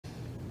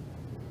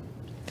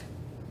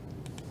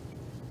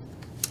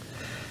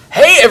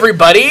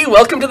everybody!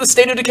 Welcome to the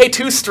State of Decay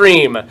 2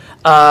 stream.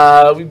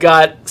 We've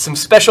got some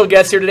special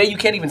guests here today. You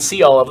can't even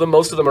see all of them.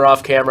 Most of them are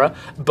off camera.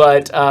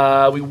 But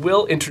we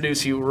will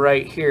introduce you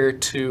right here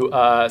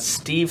to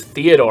Steve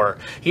Theodore.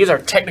 He is our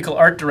technical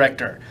art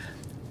director.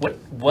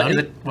 What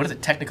is a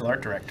technical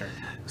art director?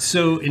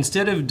 So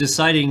instead of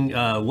deciding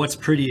what's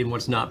pretty and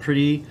what's not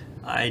pretty,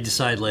 I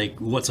decide like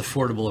what's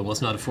affordable and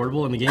what's not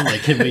affordable in the game.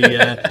 Like, can we,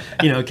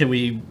 can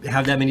we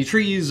have that many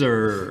trees,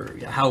 or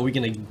how are we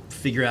going to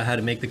figure out how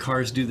to make the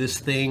cars do this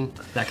thing?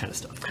 That kind of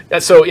stuff.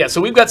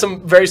 So we've got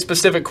some very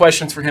specific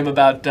questions for him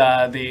about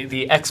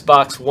the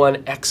Xbox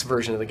One X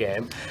version of the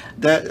game.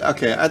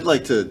 Okay, I'd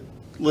like to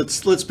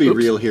let's be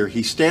real here.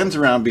 He stands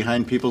around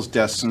behind people's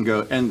desks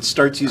and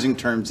starts using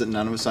terms that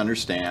none of us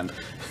understand.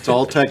 It's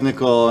all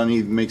technical, and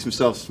he makes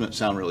himself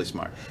sound really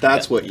smart.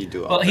 That's what you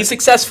do. Well, he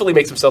successfully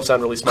makes himself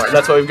sound really smart.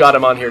 That's why we've got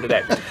him on here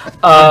today.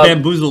 I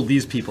bamboozled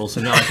these people,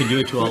 so now I can do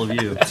it to all of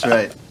you. That's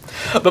right.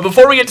 But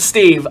before we get to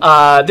Steve,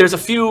 there's a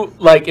few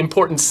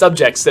important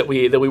subjects that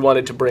we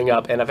wanted to bring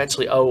up, and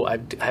eventually, I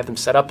have them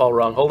set up all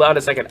wrong. Hold on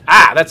a second.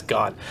 That's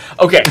gone.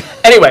 Okay.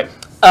 Anyway.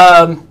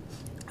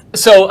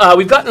 So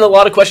we've gotten a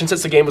lot of questions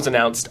since the game was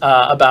announced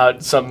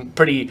about some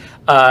pretty,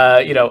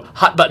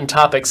 hot button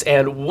topics,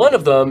 and one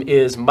of them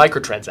is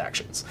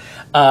microtransactions.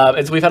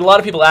 And so we've had a lot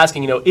of people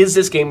asking, is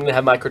this game going to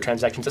have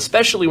microtransactions,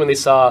 especially when they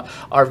saw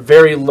our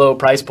very low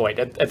price point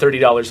at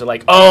 $30. They're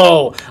like,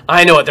 oh,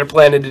 I know what they're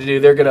planning to do.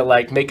 They're going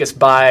to make us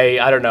buy,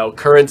 I don't know,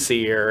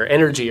 currency or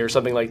energy or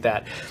something like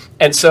that.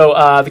 And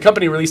so the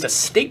company released a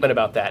statement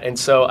about that. And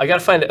so I got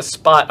to find a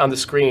spot on the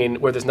screen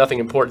where there's nothing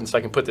important so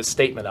I can put this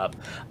statement up.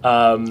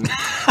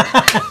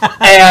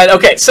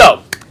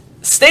 So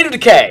State of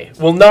Decay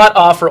will not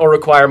offer or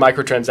require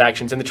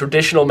microtransactions in the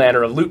traditional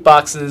manner of loot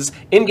boxes,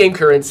 in-game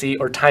currency,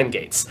 or time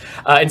gates.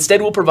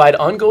 Instead, we'll provide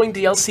ongoing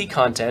DLC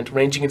content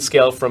ranging in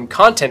scale from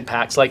content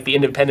packs like the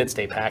Independence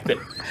Day pack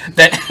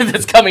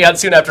that's coming out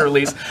soon after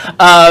release,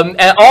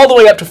 and all the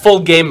way up to full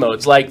game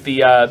modes like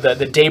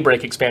the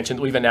Daybreak expansion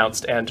that we've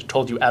announced and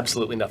told you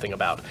absolutely nothing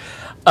about.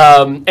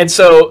 And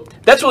so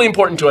that's really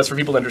important to us for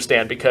people to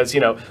understand, because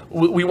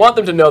we want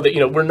them to know that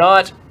we're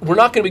not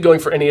going to be going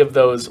for any of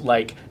those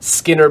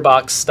Skinner box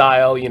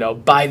style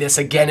buy this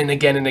again and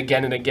again and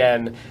again and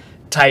again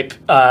type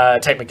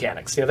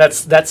mechanics.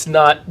 That's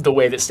not the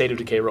way that State of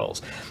Decay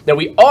rolls. Now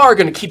we are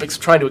going to keep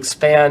trying to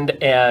expand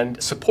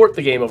and support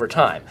the game over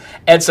time.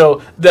 And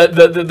so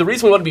the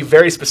reason we want to be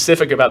very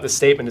specific about this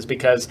statement is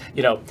because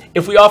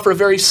if we offer a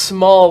very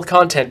small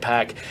content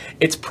pack,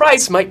 its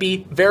price might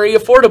be very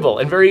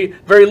affordable and very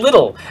very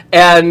little.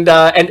 And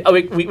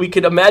we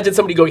could imagine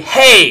somebody going,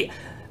 hey,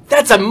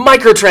 that's a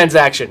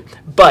microtransaction.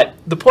 But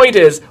the point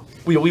is,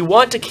 we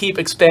want to keep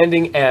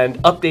expanding and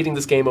updating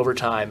this game over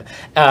time,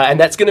 and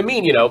that's going to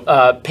mean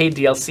paid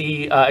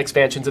DLC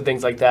expansions and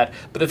things like that.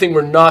 But the thing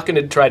we're not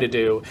going to try to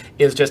do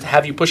is just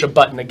have you push a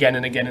button again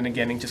and again and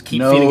again and just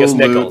keep feeding us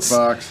nickels. No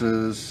loot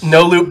boxes.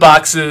 No loot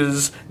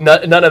boxes.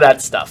 None of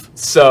that stuff.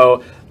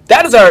 So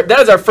that is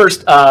our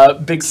first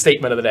big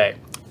statement of the day.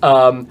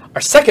 Our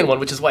second one,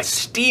 which is why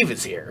Steve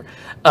is here,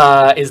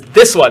 is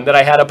this one that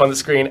I had up on the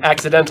screen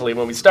accidentally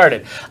when we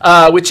started,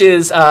 which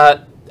is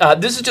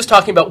this is just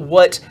talking about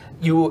what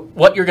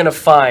you're going to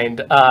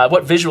find,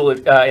 what visual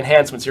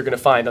enhancements you're going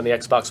to find on the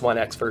Xbox One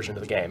X version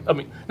of the game. I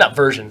mean, not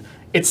version,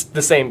 it's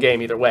the same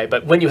game either way,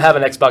 but when you have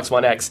an Xbox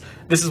One X,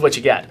 this is what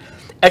you get.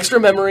 Extra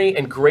memory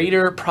and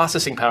greater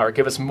processing power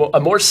give us a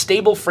more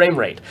stable frame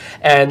rate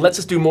and lets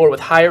us do more with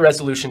higher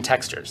resolution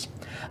textures.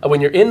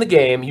 When you're in the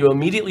game, you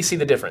immediately see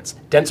the difference.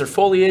 Denser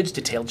foliage,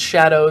 detailed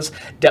shadows,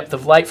 depth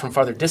of light from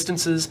farther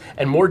distances,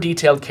 and more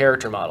detailed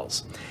character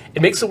models.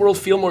 It makes the world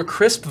feel more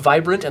crisp,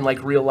 vibrant, and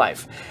like real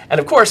life. And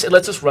of course, it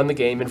lets us run the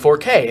game in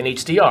 4K and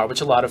HDR,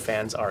 which a lot of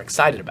fans are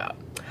excited about.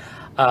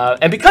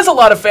 And because a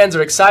lot of fans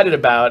are excited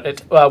about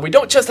it, we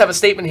don't just have a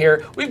statement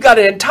here, we've got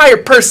an entire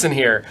person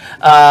here,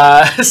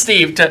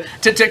 Steve, to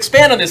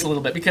expand on this a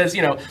little bit, because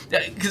we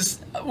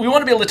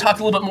want to be able to talk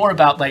a little bit more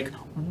about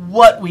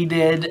what we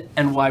did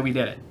and why we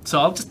did it. So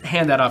I'll just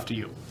hand that off to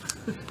you.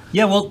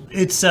 Yeah, well,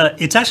 it's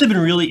actually been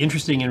really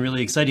interesting and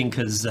really exciting,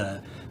 because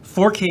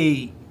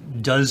 4K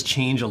does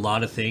change a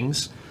lot of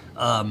things.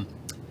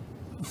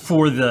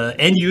 For the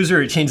end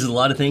user, it changes a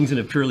lot of things in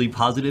a purely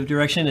positive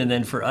direction, and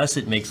then for us,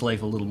 it makes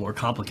life a little more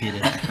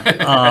complicated.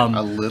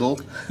 A little?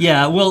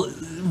 Yeah, well,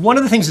 one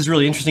of the things that's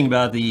really interesting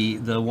about the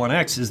One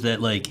X is that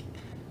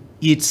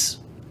it's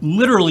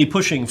literally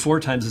pushing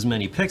 4 times as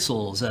many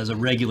pixels as a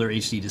regular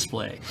HD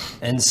display,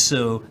 and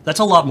so that's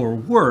a lot more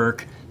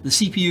work. The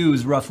CPU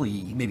is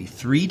roughly maybe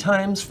 3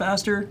 times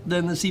faster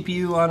than the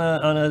CPU on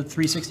a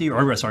 360,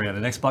 or sorry, on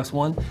an Xbox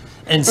One.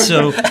 And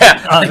so,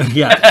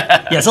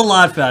 yeah, it's a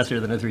lot faster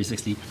than a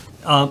 360.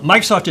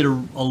 Microsoft did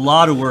a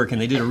lot of work,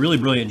 and they did a really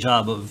brilliant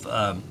job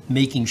of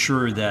making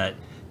sure that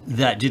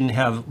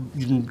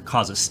didn't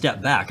cause a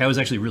step back. I was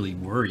actually really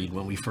worried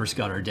when we first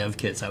got our dev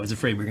kits. I was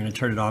afraid we were going to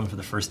turn it on for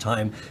the first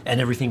time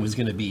and everything was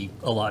going to be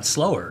a lot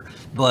slower.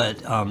 But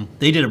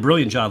they did a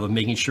brilliant job of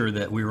making sure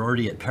that we were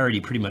already at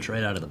parity pretty much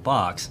right out of the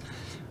box.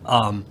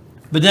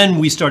 But then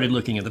we started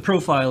looking at the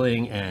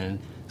profiling and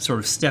sort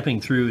of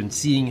stepping through and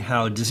seeing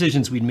how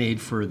decisions we'd made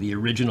for the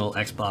original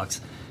Xbox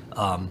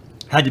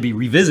had to be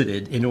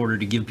revisited in order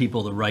to give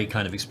people the right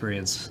kind of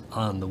experience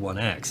on the One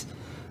X.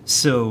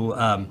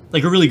 So,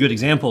 like a really good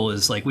example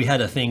is like we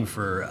had a thing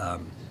for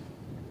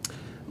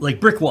like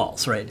brick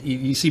walls, right?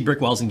 You see brick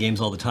walls in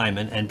games all the time,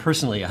 and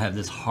personally, I have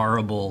this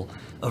horrible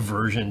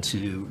aversion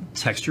to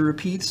texture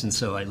repeats, and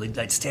so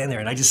I'd stand there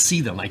and I just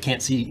see them. I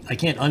can't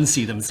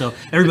unsee them. So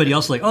everybody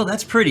else is like, oh,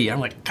 that's pretty. I'm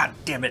like, God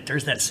damn it,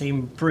 there's that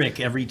same brick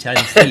every 10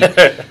 feet.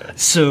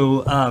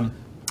 So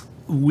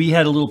we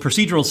had a little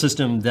procedural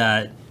system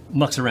that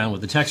mucks around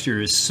with the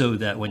textures so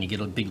that when you get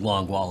a big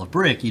long wall of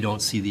brick, you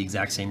don't see the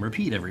exact same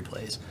repeat every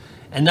place.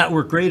 And that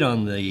worked great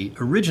on the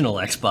original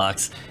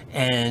Xbox.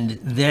 And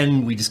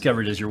then we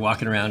discovered as you're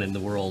walking around in the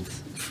world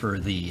for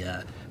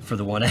the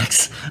One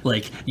X,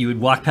 like you would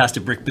walk past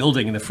a brick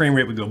building and the frame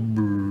rate would go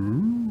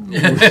and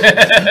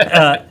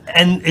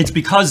it's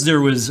because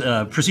there was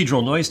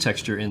procedural noise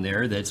texture in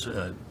there that's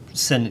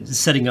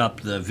setting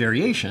up the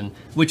variation,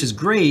 which is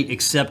great,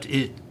 except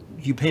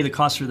you pay the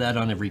cost for that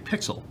on every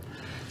pixel.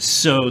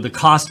 So the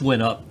cost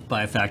went up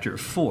by a factor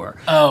of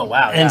 4. Oh,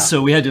 wow. And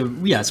so we had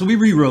to, so we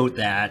rewrote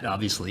that,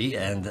 obviously,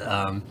 and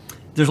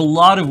there's a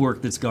lot of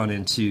work that's gone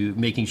into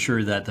making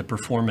sure that the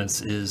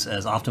performance is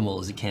as optimal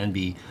as it can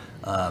be.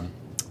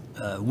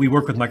 We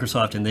work with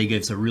Microsoft, and they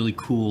give us a really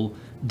cool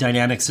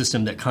dynamic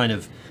system that kind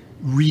of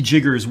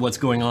rejiggers what's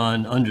going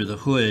on under the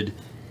hood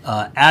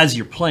as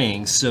you're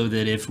playing, so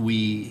that if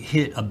we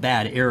hit a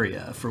bad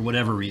area for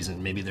whatever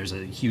reason, maybe there's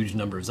a huge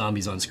number of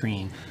zombies on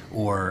screen,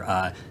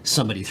 or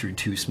somebody threw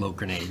 2 smoke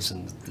grenades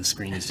and the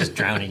screen is just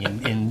drowning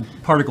in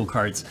particle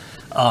cards,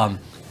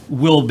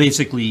 we'll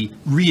basically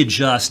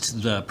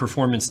readjust the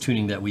performance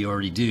tuning that we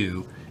already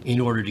do in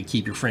order to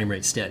keep your frame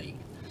rate steady.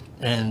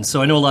 And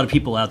so I know a lot of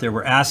people out there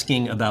were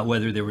asking about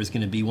whether there was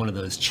going to be one of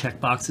those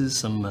checkboxes.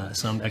 Some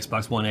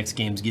Xbox One X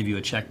games give you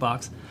a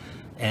checkbox.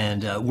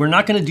 And we're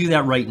not going to do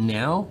that right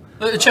now.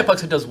 The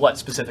checkbox that does what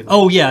specifically?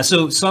 Oh, yeah.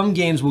 So some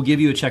games will give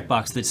you a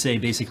checkbox that say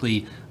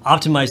basically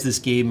optimize this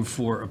game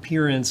for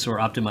appearance or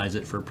optimize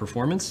it for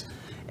performance.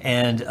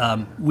 And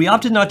we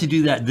opted not to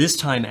do that this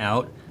time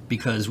out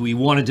because we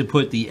wanted to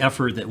put the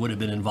effort that would have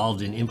been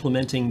involved in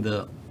implementing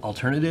the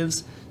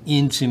alternatives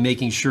into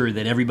making sure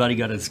that everybody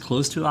got as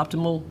close to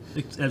optimal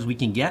as we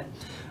can get.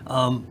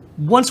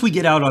 Once we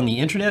get out on the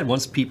internet,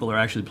 once people are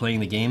actually playing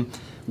the game,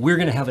 we're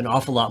going to have an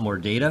awful lot more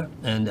data,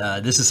 and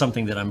this is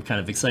something that I'm kind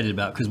of excited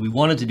about because we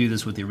wanted to do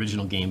this with the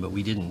original game, but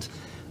we didn't.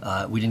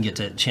 We didn't get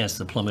a chance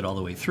to plumb it all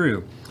the way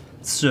through.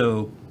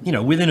 So, you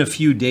know, within a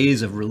few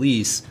days of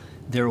release,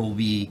 there will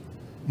be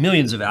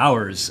millions of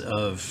hours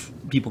of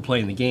people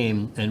playing the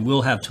game, and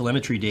we'll have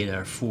telemetry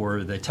data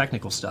for the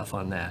technical stuff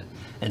on that.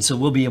 And so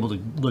we'll be able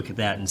to look at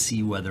that and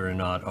see whether or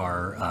not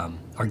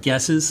our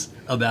guesses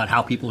about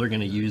how people are going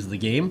to use the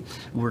game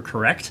were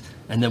correct,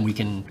 and then we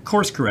can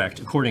course correct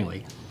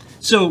accordingly.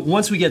 So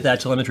once we get that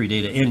telemetry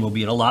data in, we'll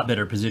be in a lot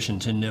better position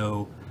to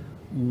know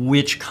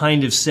which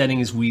kind of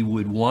settings we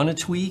would want to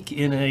tweak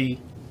in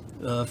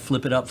a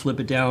flip it up, flip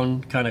it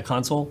down kind of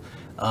console,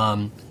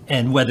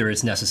 and whether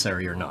it's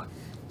necessary or not.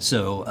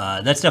 So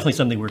that's definitely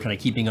something we're kind of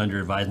keeping under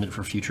advisement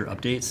for future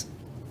updates.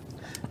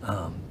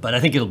 But I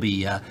think it'll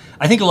be,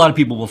 I think a lot of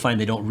people will find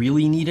they don't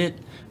really need it.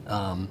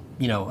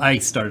 You know, I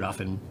started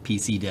off in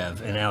PC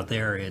dev, and out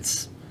there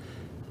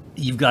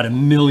you've got a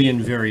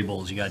million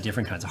variables. You got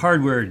different kinds of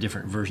hardware,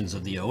 different versions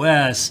of the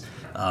OS,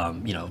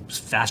 you know,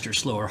 faster,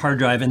 slower hard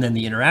drive, and then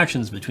the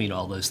interactions between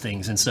all those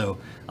things. And so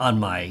on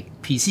my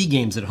PC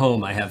games at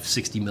home, I have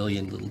 60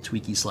 million little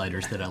tweaky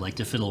sliders that I like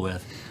to fiddle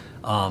with.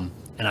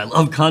 And I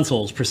love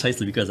consoles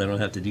precisely because I don't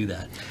have to do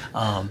that.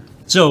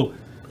 So,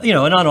 you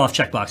know, an on-off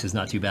checkbox is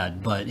not too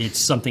bad, but it's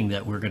something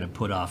that we're going to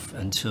put off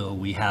until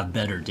we have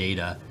better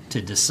data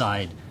to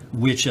decide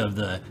which of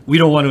we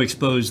don't want to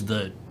expose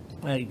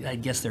I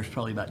guess there's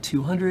probably about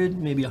 200,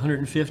 maybe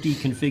 150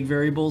 config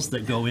variables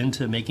that go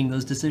into making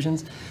those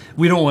decisions.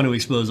 We don't want to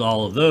expose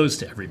all of those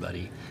to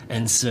everybody.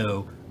 And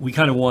so we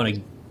kind of want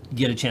to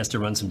get a chance to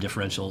run some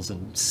differentials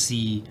and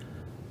see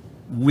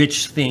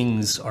which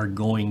things are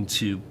going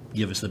to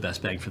give us the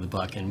best bang for the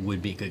buck and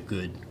would make a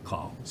good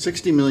call.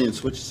 60 million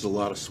switches is a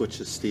lot of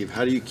switches, Steve.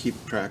 How do you keep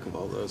track of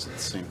all those at the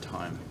same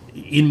time?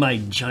 In my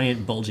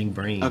giant bulging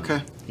brain.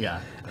 Okay. Yeah.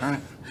 All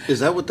right. Is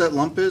that what that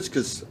lump is?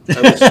 Because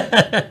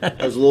I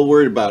was a little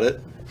worried about it,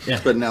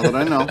 but now that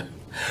I know.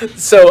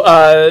 So,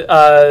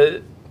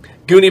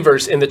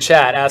 Gooniverse in the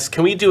chat asks,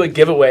 can we do a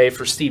giveaway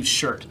for Steve's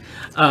shirt?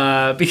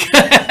 Because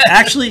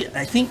actually,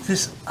 I think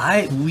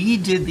we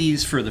did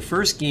these for the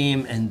first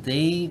game, and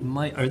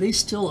are they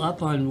still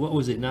up on, what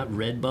was it, not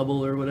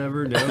Redbubble or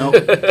whatever? No,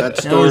 that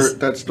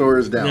store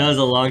is down. That was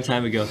a long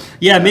time ago.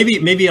 Yeah,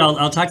 maybe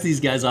I'll talk to these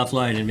guys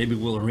offline, and maybe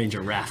we'll arrange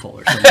a raffle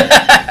or something.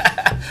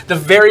 The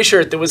very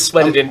shirt that was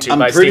sweated into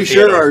by I'm pretty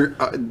Steve sure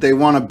they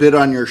want to bid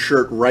on your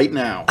shirt right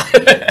now.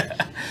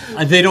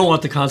 They don't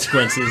want the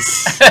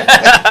consequences.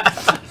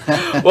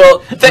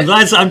 Well,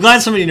 I'm glad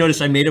somebody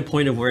noticed I made a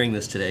point of wearing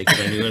this today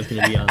because I knew I was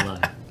going to be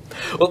online.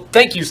 Well,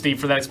 thank you, Steve,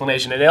 for that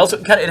explanation. And it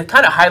also kind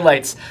of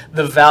highlights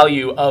the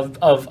value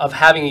of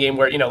having a game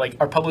where, you know, like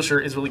our publisher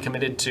is really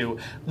committed to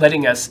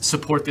letting us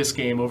support this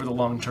game over the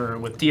long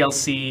term with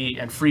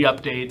DLC and free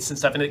updates and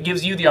stuff. And it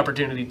gives you the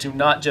opportunity to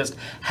not just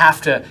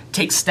have to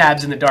take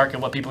stabs in the dark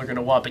at what people are going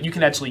to want, but you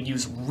can actually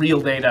use real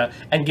data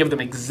and give them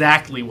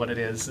exactly what it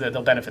is that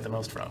they'll benefit the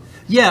most from.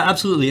 Yeah,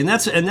 absolutely. And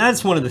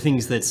that's one of the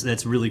things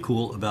that's really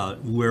cool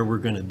about where we're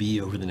going to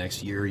be over the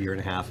next year and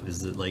a half,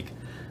 is that, like,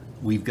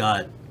 we've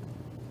got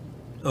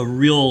a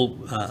real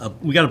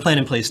we got a plan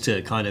in place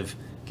to kind of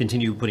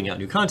continue putting out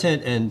new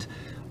content, and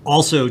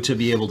also to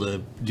be able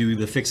to do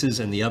the fixes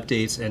and the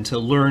updates and to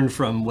learn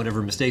from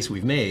whatever mistakes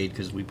we've made,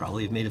 because we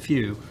probably have made a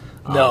few.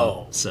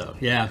 No. So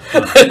yeah,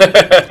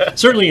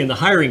 certainly in the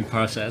hiring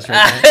process.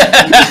 Right?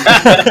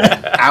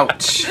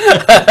 Ouch.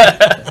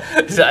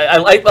 I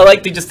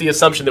like the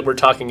assumption that we're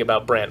talking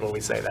about Brant when we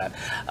say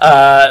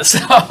that.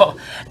 So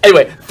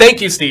anyway,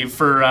 thank you, Steve,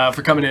 for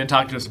coming in and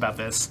talking to us about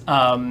this.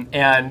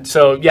 And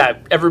so yeah,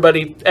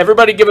 everybody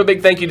give a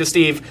big thank you to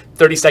Steve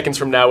 30 seconds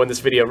from now when this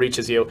video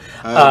reaches you.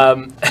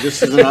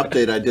 Just as an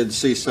update, I did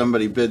see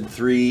somebody bid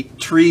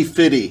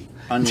 $350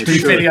 on your shirt.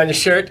 $350 on your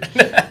shirt.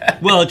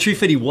 Well,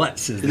 $350 what?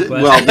 Is the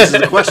question. Well, this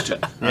is the question.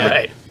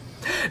 Right.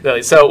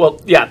 Really. So,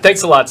 well, yeah,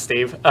 thanks a lot,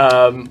 Steve.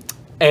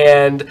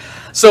 And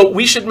so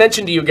we should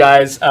mention to you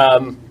guys,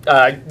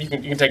 you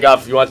can take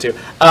off if you want to. See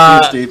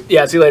you, Steve.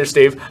 Yeah, see you later,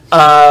 Steve.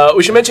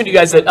 We should mention to you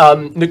guys that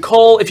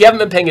Nicole, if you haven't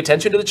been paying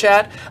attention to the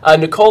chat,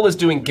 Nicole is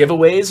doing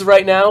giveaways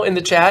right now in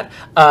the chat.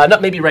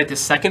 Not maybe right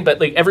this second, but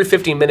like every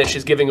 15 minutes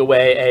she's giving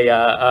away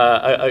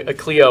a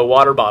Clio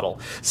water bottle.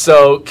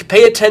 So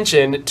pay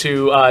attention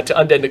to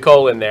Undead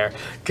Nicole in there,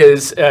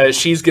 because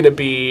she's going to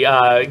be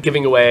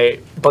giving away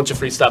a bunch of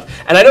free stuff.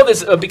 And I know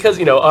this because,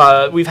 you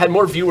know, we've had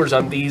more viewers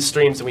on these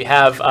streams than we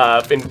have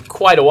in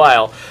quite a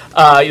while.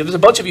 You know, there's a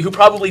bunch of you who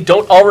probably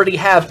don't already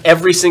have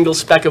every single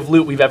speck of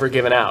loot we've ever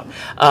given out.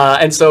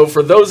 And so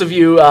for those of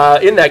you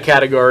in that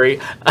category,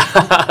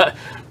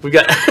 we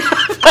got...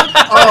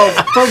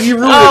 Oh, fuck, you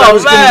ruined it. I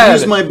was going to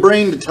use my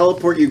brain to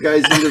teleport you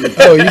guys into the...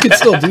 Oh, you can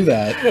still do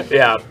that.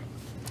 Yeah.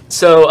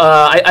 So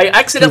I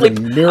accidentally...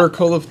 The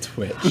miracle of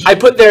Twitch. I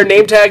put their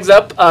name tags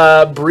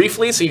up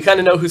briefly so you kind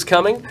of know who's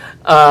coming.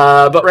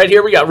 But right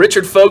here we got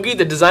Richard Fogey,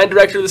 the design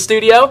director of the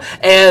studio,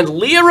 and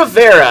Leah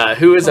Rivera,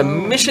 who is a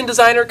mission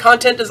designer,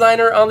 content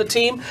designer on the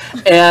team.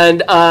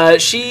 And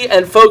she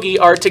and Fogey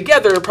are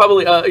together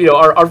probably, you know,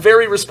 are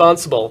very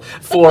responsible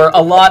for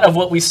a lot of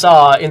what we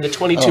saw in the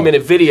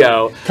 22-minute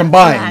video.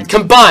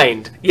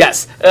 Combined.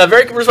 Yes.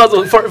 Very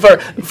responsible for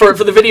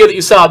the video that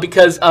you saw,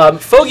 because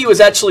Fogey was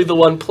actually the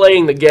one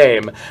playing the game.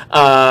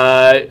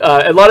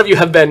 A lot of you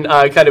have been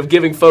kind of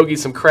giving Fogey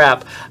some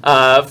crap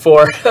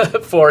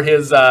for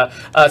his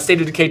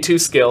State of Decay 2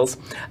 skills,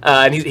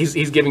 and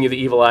he's giving you the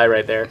evil eye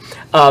right there.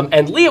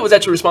 And Leah was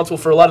actually responsible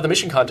for a lot of the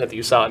mission content that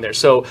you saw in there.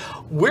 So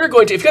we're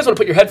going to, if you guys want to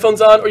put your headphones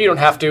on, or you don't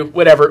have to,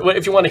 whatever.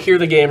 If you want to hear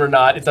the game or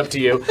not, it's up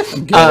to you.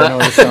 I know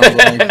what it sounds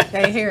like.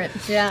 I hear it,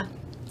 yeah.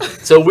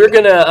 So we're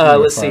gonna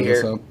let's see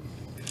here.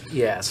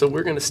 Yeah, so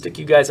we're gonna stick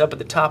you guys up at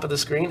the top of the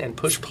screen and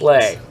push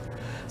play.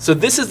 So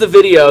this is the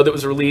video that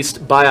was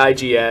released by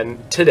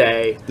IGN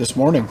today. This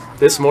morning.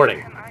 Very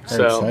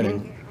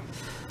exciting.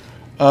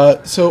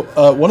 So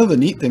one of the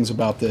neat things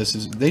about this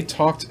is they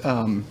talked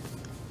in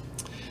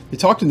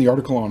the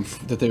article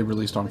that they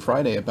released on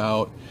Friday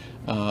about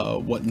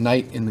what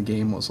night in the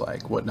game was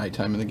like, what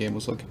nighttime in the game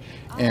was like,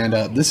 and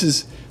this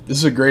is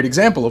a great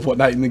example of what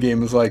night in the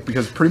game is like,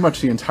 because pretty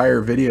much the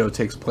entire video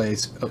takes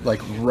place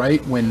like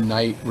right when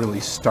night really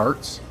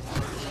starts,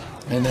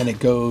 and then it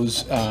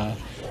goes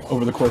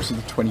over the course of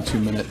the 22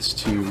 minutes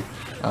to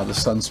the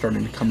sun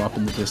starting to come up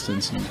in the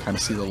distance, and you kind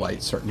of see the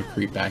light starting to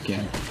creep back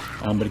in.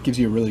 But it gives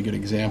you a really good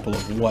example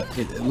of what,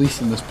 at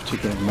least in this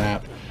particular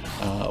map,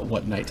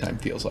 what nighttime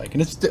feels like.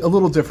 And it's a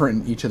little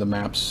different in each of the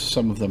maps.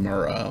 Some of them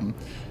are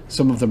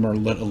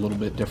lit a little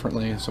bit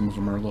differently, some of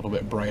them are a little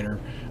bit brighter.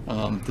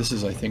 This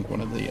is, I think, one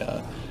of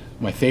the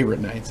my favorite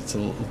nights. It's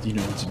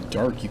it's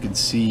dark. You can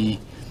see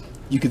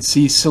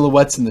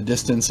silhouettes in the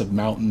distance of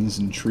mountains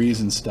and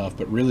trees and stuff,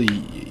 but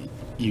really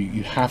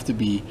you have to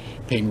be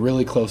paying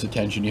really close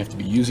attention. You have to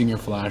be using your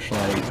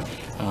flashlight,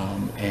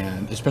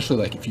 and especially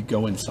like if you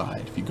go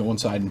inside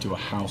into a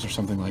house or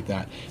something like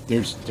that,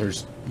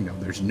 there's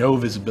no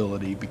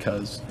visibility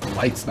because the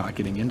light's not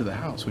getting into the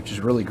house, which is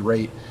really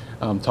great.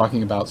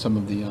 Talking about some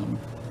of the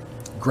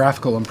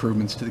graphical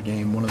improvements to the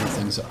game, one of the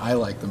things that I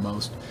like the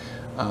most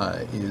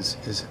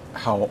is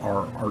how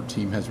our art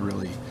team has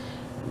really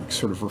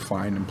sort of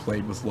refined and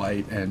played with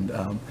light,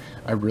 and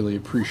I really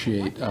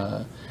appreciate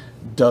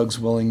Doug's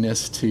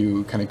willingness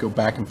to kind of go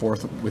back and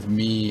forth with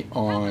me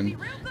on,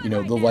 the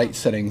light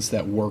settings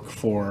that work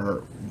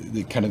for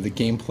the kind of the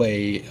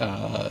gameplay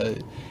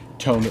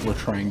tone that we're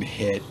trying to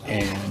hit,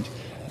 and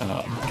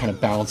kind of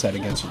balance that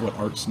against what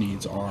art's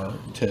needs are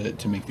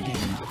to make the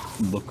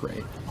game look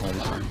great all the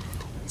time.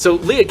 So,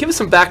 Leah, give us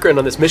some background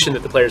on this mission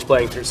that the player's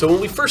playing through. So when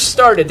we first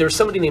started, there was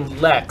somebody named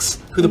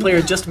Lex, who the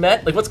player just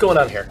met. Like, what's going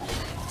on here?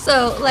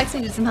 So Lex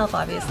needed some help,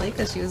 obviously,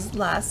 because she was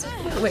last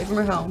away from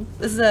her home.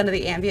 This is under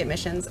the ambient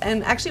missions,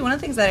 and actually one of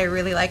the things that I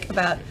really like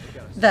about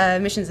the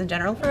missions in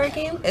general for our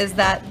game is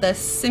that the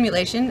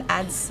simulation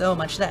adds so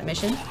much to that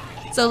mission.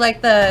 So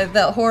like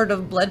the horde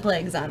of blood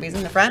plague zombies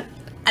in the front,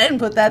 I didn't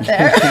put that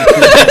there.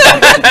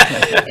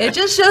 It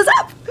just shows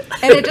up,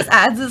 and it just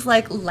adds this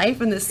like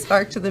life and this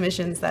spark to the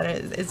missions that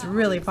is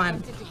really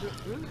fun.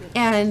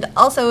 And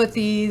also with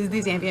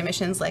these ambient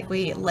missions, like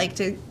we like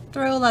to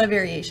throw a lot of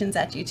variations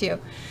at you too.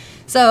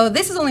 So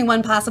this is only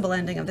one possible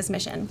ending of this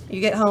mission.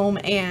 You get home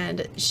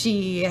and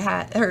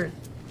her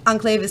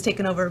enclave is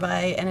taken over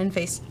by an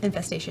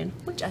infestation,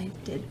 which I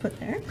did put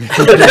there.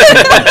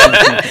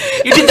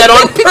 You did that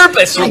on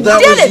purpose. I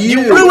did it.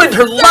 You ruined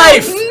her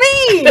life.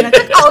 Me. I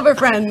took all of her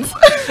friends.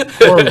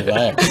 Poor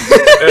Lex.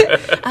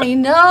 I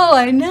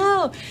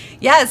know.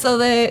 Yeah. So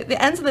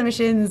the ends of the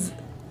missions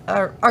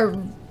are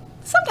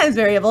sometimes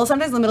variable.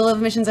 Sometimes the middle of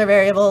the missions are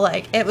variable.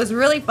 Like it was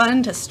really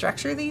fun to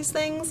structure these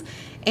things,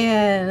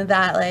 and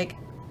that like.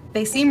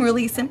 They seem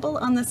really simple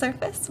on the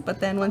surface, but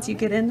then once you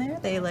get in there,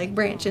 they like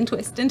branch and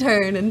twist and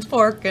turn and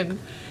fork and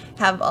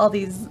have all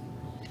these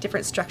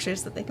different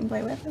structures that they can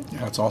play with. Yeah,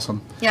 that's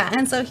awesome. Yeah,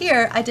 and so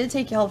here, I did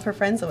take all of her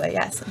friends away,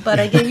 yes, but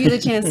I gave you the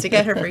chance to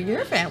get her for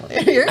your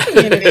family, your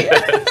community.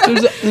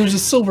 There's a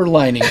silver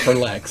lining for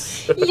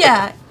Lex.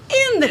 Yeah.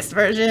 In this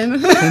version.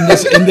 in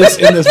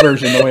this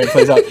version, the way it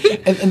plays out.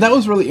 And that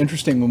was really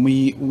interesting when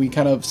we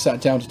kind of sat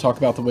down to talk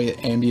about the way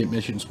that ambient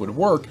missions would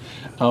work.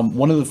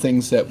 One of the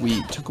things that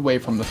we took away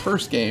from the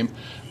first game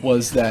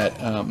was that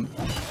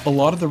a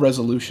lot of the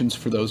resolutions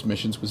for those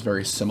missions was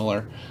very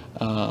similar.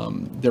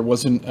 There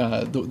wasn't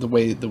the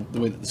way that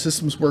the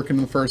systems work in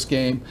the first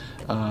game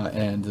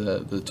and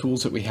the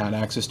tools that we had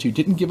access to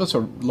didn't give us a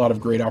lot of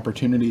great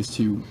opportunities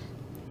to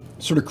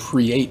sort of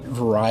create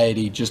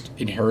variety just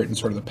inherent in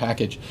sort of the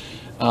package.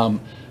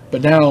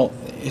 But now,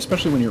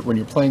 especially when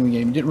you're playing the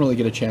game, you didn't really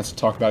get a chance to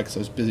talk about it because I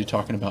was busy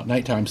talking about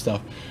nighttime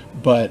stuff.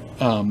 But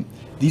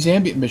these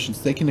ambient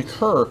missions, they can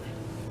occur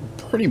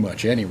pretty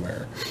much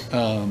anywhere.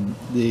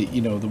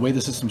 The way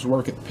the systems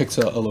work, it picks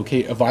a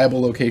viable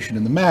location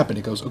in the map, and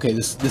it goes, okay,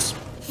 this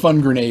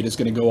fun grenade is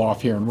going to go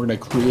off here, and we're going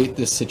to create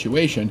this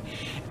situation,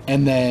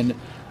 and then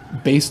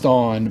based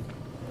on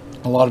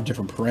a lot of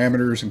different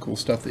parameters and cool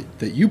stuff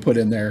that you put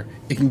in there,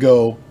 it can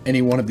go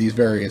any one of these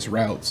various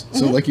routes.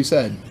 So like you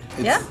said,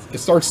 it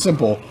starts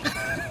simple,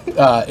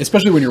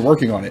 especially when you're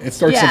working on it. It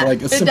starts simple,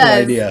 like a simple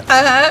idea.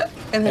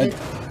 And then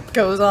it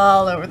goes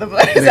all over the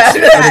place.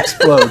 It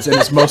explodes, and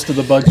it's most of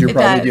the bugs you're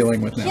probably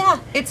dealing with now. Yeah,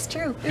 it's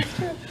true.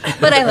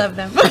 But I love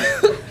them.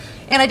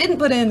 And I didn't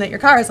put in that your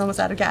car is almost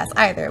out of gas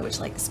either, which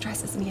like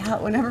stresses me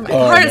out whenever my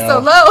car is so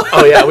low.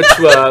 Oh yeah, which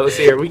let's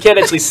see here. We can't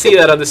actually see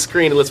that on the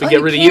screen unless we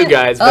get rid of you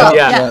guys. But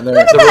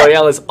the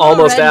Royale is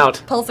almost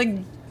out.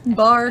 Pulsing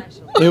bar.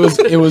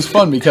 It was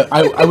fun because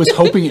I was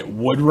hoping it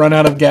would run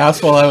out of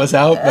gas while I was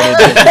out, but it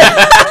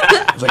didn't.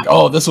 It's like,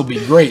 oh, this will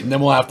be great, and then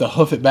we'll have to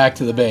hoof it back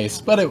to the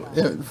base. But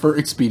for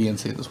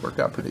expediency, this worked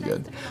out pretty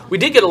good. We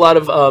did get a lot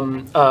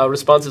of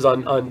responses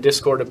on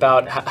Discord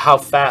about how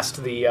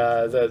fast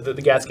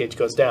the gas gauge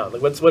goes down.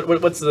 Like, what's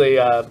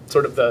the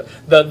sort of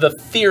the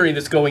theory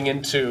that's going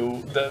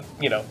into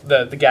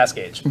the gas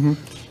gauge? Mm-hmm.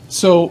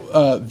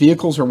 So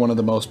vehicles are one of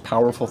the most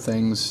powerful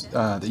things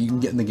that you can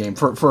get in the game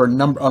for a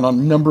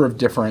number of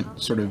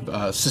different sort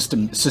of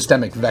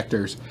systemic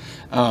vectors.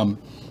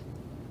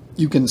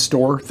 You can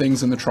store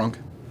things in the trunk,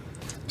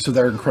 so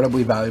they're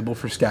incredibly valuable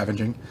for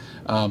scavenging.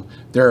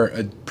 They're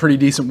a pretty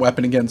decent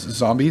weapon against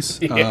zombies.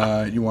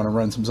 Yeah. You want to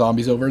run some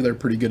zombies over, they're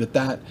pretty good at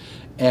that.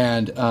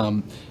 And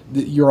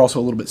you're also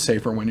a little bit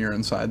safer when you're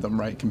inside them,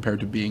 right,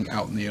 compared to being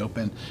out in the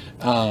open.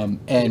 And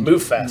you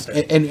move faster.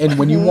 And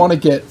when you want to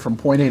get from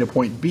point A to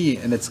point B,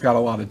 and it's got a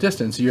lot of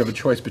distance, you have a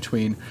choice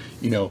between,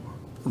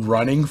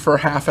 running for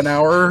half an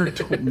hour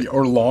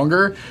or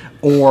longer,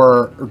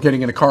 or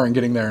getting in a car and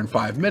getting there in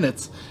 5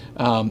 minutes.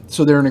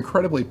 So they're an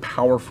incredibly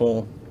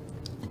powerful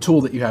tool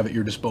that you have at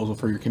your disposal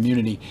for your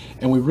community,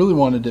 and we really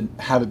wanted to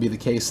have it be the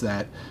case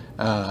that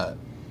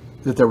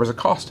that there was a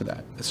cost to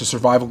that. It's a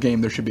survival game;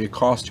 there should be a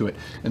cost to it.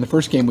 In the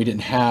first game, we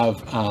didn't have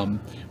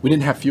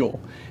fuel,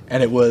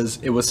 and it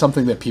was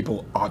something that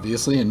people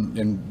obviously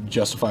and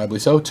justifiably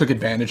so took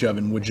advantage of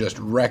and would just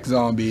wreck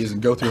zombies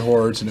and go through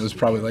hordes. And it was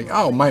probably like,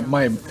 oh,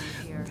 my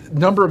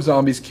number of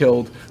zombies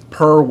killed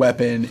per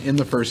weapon in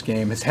the first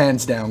game is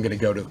hands down going to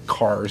go to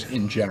cars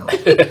in general.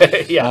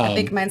 Yeah, I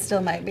think mine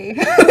still might be. and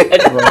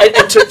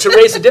to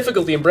raise the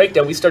difficulty in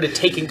Breakdown, we started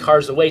taking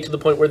cars away to the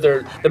point where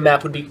the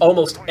map would be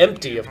almost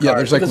empty of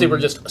cars because they were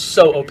just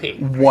so OP.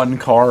 One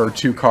car or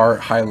two car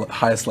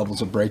highest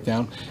levels of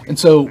Breakdown, and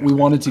so we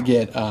wanted to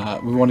get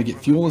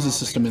fuel as a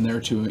system in there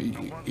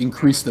to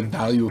increase the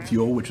value of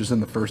fuel, which was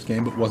in the first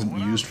game but wasn't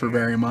used for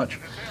very much,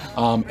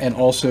 and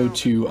also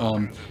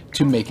to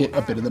make it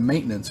a bit of the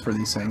maintenance for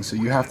these things. So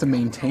you have to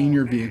maintain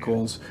your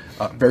vehicles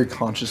very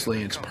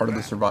consciously. It's part of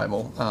the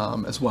survival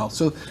as well.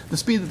 So the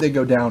speed that they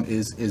go down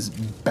is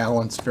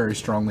balanced very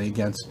strongly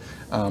against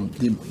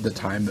the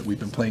time that we've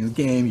been playing the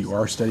game,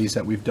 UR studies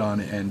that we've done,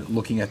 and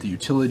looking at the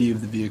utility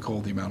of the vehicle,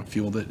 the amount of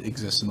fuel that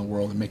exists in the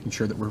world, and making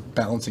sure that we're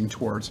balancing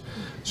towards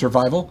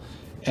survival.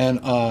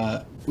 And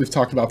we've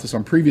talked about this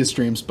on previous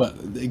streams, but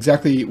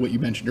exactly what you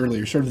mentioned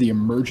earlier, sort of the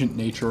emergent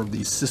nature of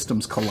these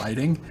systems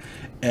colliding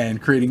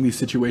and creating these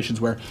situations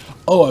where,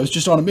 oh, I was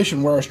just on a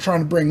mission where I was trying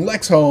to bring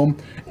Lex home,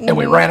 and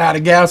we ran out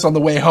of gas on the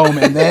way home,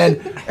 and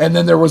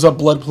then there was a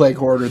blood plague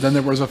horde, or then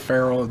there was a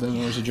feral, and then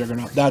there was a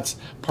juggernaut. That's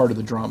part of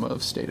the drama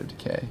of State of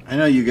Decay. I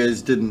know you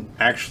guys didn't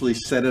actually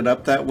set it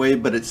up that way,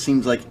 but it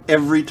seems like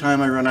every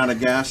time I run out of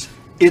gas,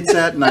 it's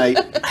at night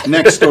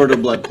next door to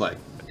blood plague.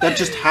 That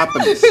just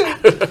happens.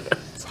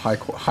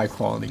 High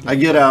quality game. I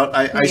get out.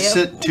 I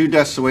sit 2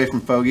 desks away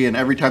from Fogey, and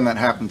every time that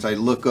happens, I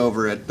look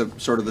over at the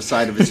sort of the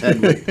side of his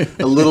head with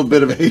a little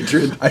bit of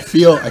hatred. I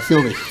feel the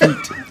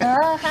heat.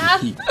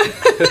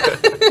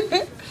 The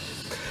heat.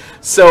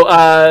 So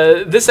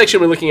this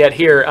section we're looking at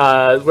here,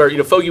 where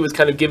Fogey was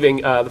kind of giving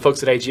the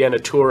folks at IGN a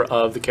tour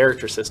of the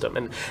character system,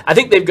 and I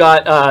think they've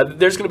got.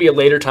 There's going to be a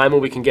later time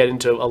when we can get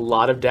into a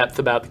lot of depth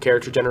about the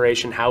character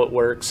generation, how it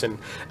works, and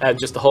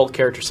just the whole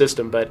character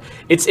system. But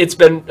it's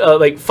been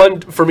like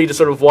fun for me to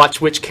sort of watch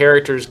which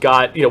characters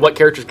got what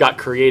characters got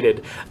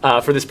created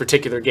for this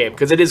particular game,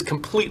 because it is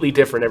completely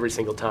different every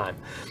single time.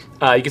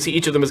 You can see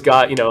each of them has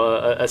got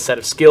a set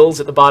of skills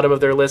at the bottom of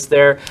their list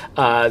there.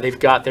 They've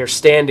got their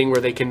standing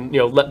where they can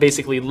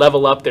basically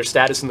level up their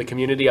status in the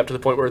community up to the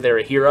point where they're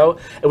a hero,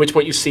 at which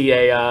point you see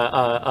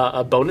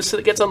a bonus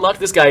that gets unlocked.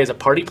 This guy is a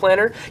party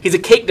planner. He's a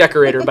cake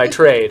decorator by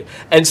trade,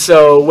 and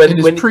so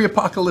when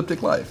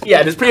pre-apocalyptic life. Yeah,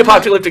 in his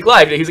pre-apocalyptic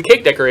life, he's a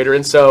cake decorator,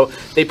 and so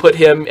they put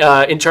him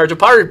in charge of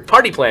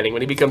party planning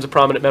when he becomes a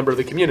prominent member of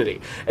the community.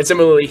 And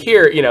similarly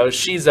here,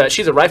 she's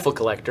a rifle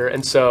collector,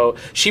 and so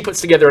she puts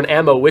together an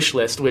ammo wish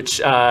list, which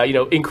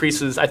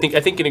increases. I think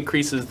it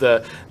increases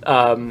the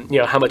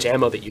how much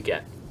ammo that you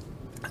get.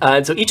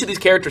 And so each of these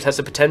characters has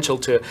the potential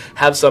to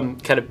have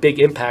some kind of big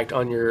impact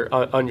on your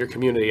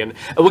community, and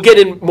we'll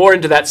get more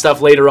into that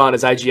stuff later on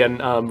as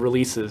IGN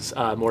releases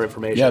more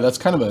information. Yeah, that's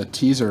kind of a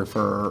teaser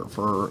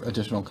for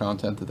additional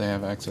content that they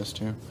have access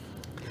to.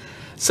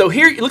 So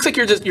here it looks like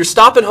you're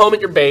stopping home at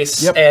your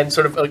base and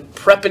sort of like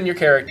prepping your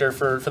character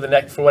for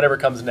whatever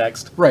comes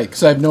next. Right,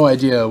 because I have no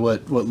idea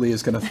what Lee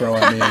is going to throw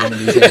at me in one of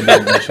these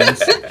Undead missions.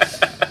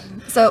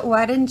 So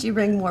why didn't you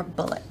bring more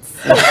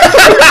bullets? I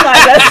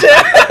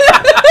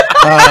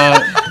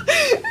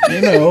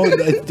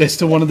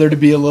still wanted there to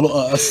be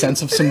a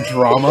sense of some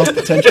drama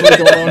potentially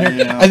going on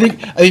here. Yeah. I think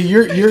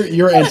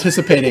you're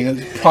anticipating a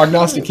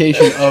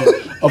prognostication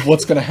of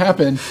what's going to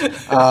happen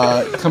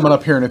coming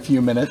up here in a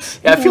few minutes.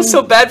 Yeah, I feel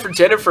so bad for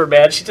Jennifer,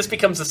 man. She just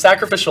becomes a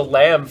sacrificial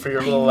lamb for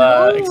your little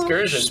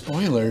excursion.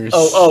 Spoilers.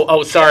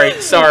 Oh,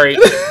 sorry. So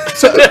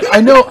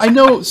I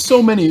know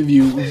so many of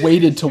you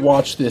waited to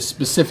watch this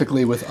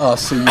specifically with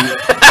us, and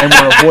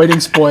we're avoiding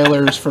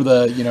spoilers for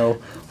the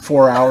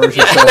 4 hours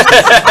or so.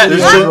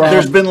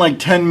 There's been like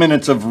 10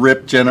 minutes of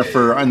rip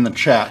Jennifer in the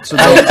chat, so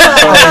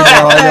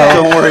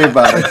don't worry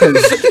about it.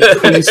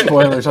 Please,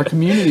 spoilers. Our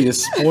community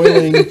is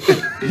spoiling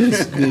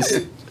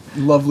this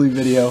lovely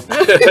video.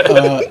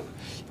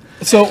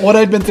 So what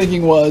I'd been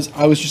thinking was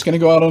I was just going to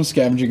go out on a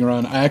scavenging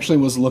run. I actually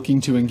was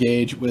looking to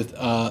engage with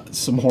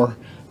some more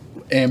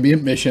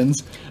ambient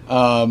missions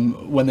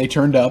when they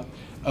turned up.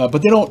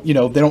 But they don't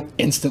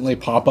instantly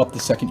pop up the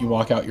second you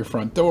walk out your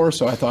front door.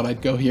 So I thought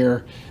I'd go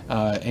here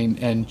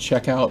and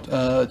check out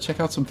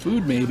some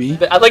food maybe.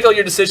 I like all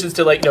your decisions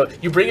to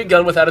you bring a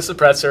gun without a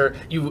suppressor,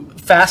 you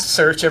fast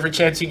search every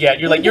chance you get.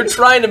 You're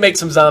trying to make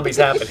some zombies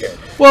happen here.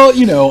 Well,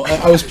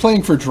 I was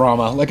playing for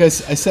drama, like I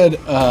said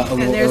a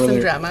little there's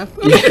earlier. Some drama.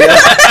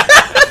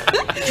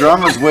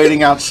 Drama's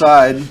waiting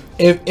outside.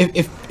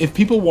 If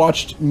people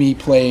watched me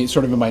play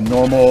sort of in my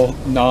normal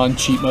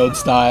non-cheat mode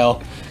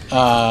style,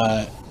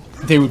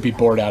 they would be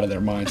bored out of their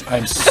minds.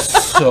 I'm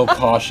so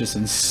cautious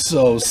and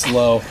so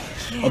slow.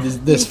 Oh,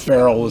 this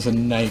feral was a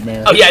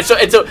nightmare. Oh yeah, so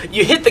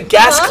you hit the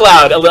gas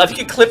cloud. I think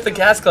you clipped the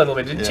gas cloud a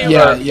little bit, didn't you?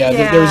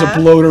 Yeah. There was a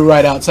bloater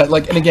right outside.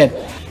 And again,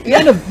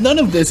 none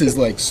of this is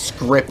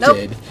scripted.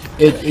 Nope.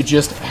 It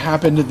just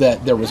happened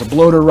that there was a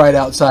bloater right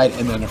outside,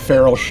 and then a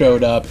feral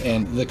showed up,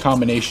 and the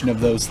combination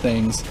of those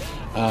things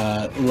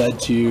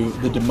led to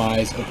the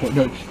demise of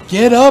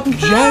get up,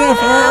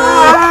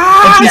 Jennifer!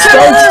 And she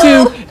starts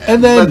to,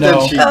 and then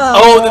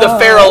the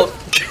feral.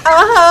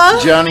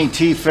 Johnny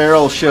T.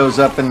 Farrell shows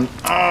up and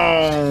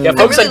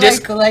folks I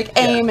really on like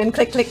aim and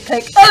click. Oh no!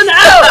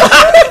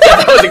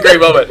 That was a great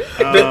moment.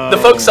 The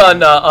folks on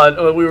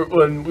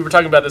when we were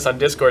talking about this on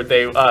Discord,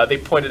 they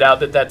pointed out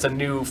that that's a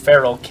new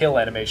feral kill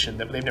animation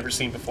that they've never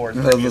seen before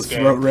in the previous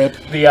game. Throat rip.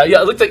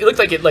 It looked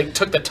like it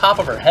took the top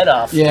of her head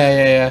off.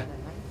 Yeah.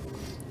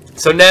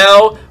 So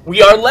now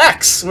we are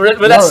Lex. We're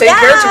that same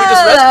character we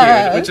just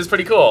rescued, which is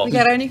pretty cool. We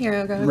got our new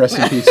hero going. Rest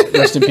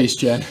in peace,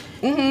 Jen.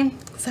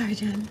 Sorry,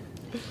 Jen.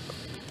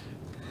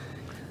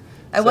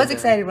 I was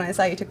excited when I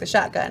saw you took the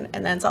shotgun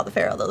and then saw the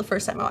feral, though, the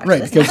first time I watched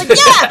Right, this. I was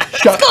because like,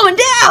 yeah, it's going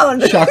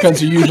down!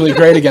 shotguns are usually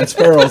great against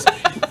ferals.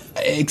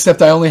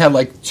 Except I only had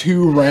like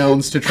 2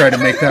 rounds to try to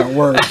make that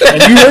work.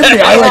 And you heard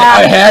me.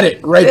 I had it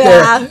right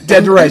there,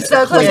 dead to rights.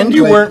 So close. And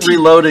you weren't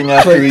reloading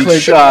after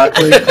each shot.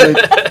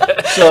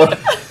 So,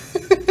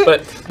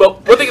 but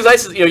one thing is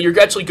nice is you're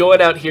actually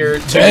going out here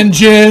to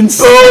vengeance.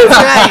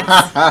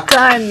 Right.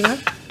 Done.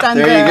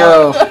 there you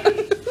go.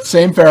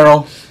 Same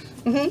feral.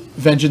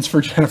 Vengeance for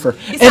Jennifer.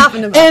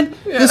 And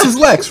this is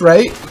Lex,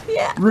 right?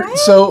 Yeah. Right?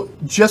 So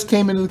just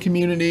came into the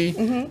community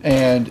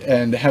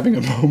and having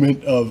a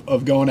moment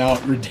of going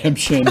out,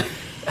 redemption.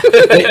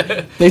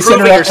 They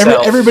sent her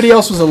out. Everybody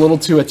else was a little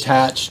too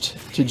attached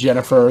to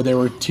Jennifer. They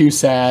were too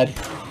sad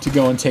to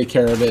go and take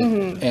care of it,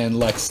 and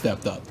Lex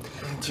stepped up.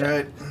 That's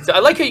right. So I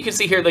like how you can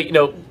see here, like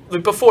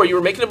before you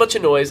were making a bunch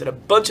of noise and a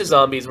bunch of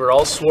zombies were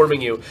all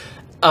swarming you.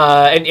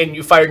 And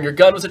you fired and your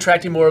gun was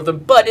attracting more of them,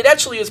 but it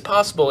actually is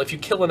possible if you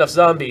kill enough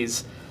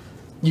zombies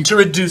to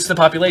reduce the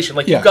population.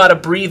 Like, you've got a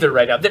breather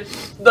right now.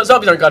 The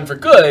zombies aren't gone for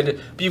good,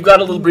 but you've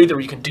got a little breather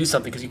where you can do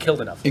something because you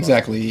killed enough.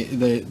 Exactly.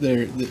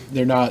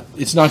 They're not.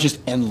 It's not just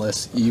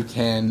endless. You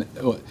can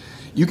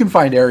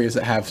find areas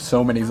that have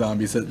so many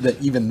zombies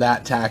that even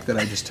that tack that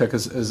I just took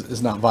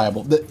is not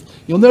viable.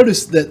 You'll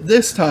notice that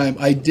this time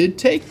I did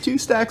take 2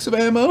 stacks of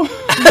ammo.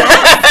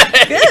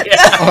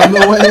 On the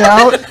way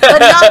out, but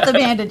not the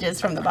bandages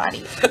from the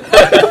body.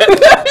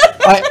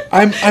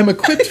 I'm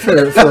equipped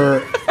for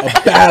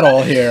a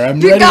battle here. I'm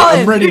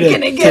ready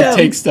to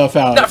take stuff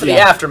out. Not for the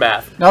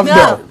aftermath.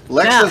 No.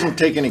 Lex doesn't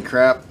take any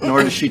crap,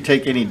 nor does she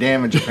take any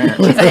damage,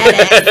 apparently.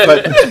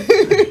 But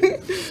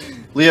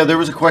Leah, there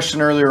was a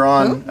question earlier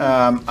on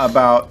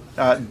about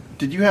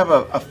did you have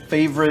a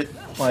favorite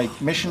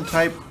mission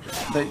type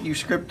that you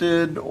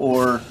scripted,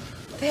 or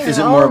is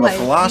it more of a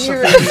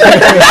philosophy?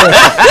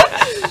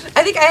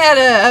 I think I had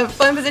a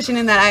fun position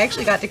in that I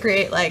actually got to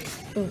create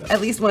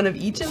at least one of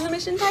each of the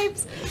mission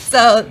types.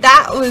 So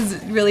that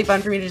was really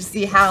fun for me to just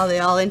see how they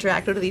all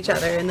interacted with each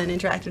other and then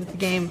interacted with the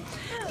game.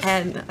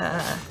 And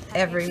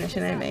every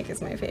mission I make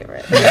is my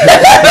favorite.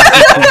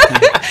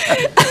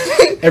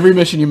 Every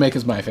mission you make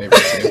is my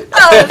favorite too.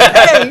 Oh,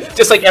 okay.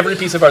 Just like every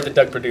piece of art that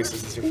Doug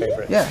produces is your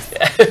favorite. Yeah.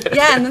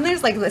 Yeah, and then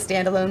there's the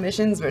standalone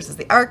missions versus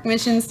the arc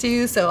missions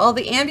too. So all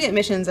the ambient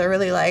missions are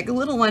really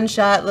little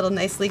one-shot, little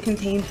nicely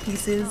contained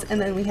pieces. And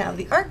then we have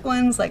the arc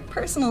ones,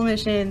 personal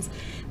missions,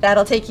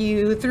 that'll take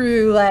you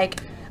through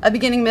a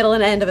beginning, middle,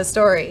 and end of a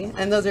story.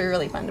 And those are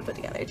really fun to put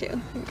together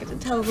too. You get to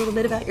tell a little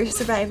bit about your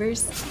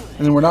survivors.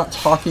 And then we're not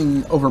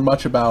talking over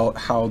much about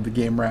how the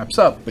game wraps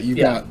up, but you've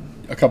got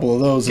a couple of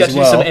those as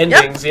well. Got some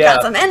endings,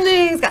 Got some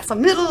endings, got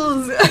some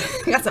middles,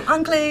 got some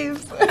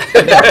enclaves.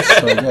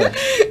 So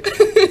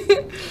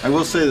good. I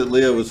will say that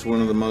Leah was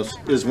one of the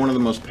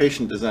most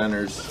patient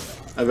designers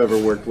I've ever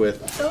worked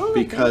with,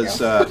 because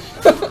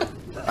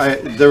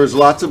there was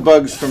lots of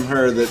bugs from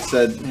her that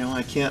said,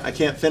 I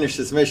can't finish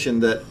this mission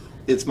that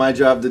it's my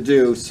job to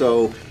do,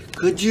 so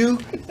could you?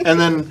 And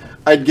then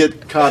I'd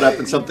get caught up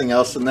in something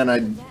else, and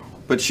then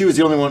but she was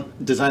the only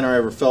designer I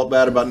ever felt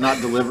bad about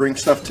not delivering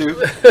stuff to.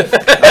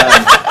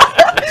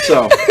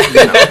 So,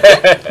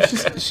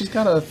 she's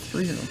got a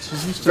 3-year-old.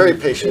 She's used to very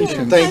patient.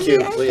 Thank you,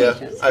 Leah.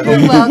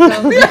 You're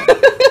welcome.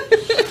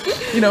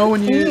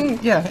 When you,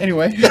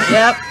 anyway.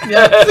 Yep.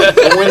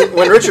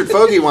 When Richard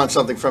Fogey wants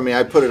something from me,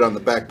 I put it on the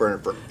back burner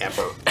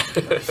forever.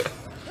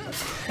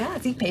 Yeah,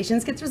 see,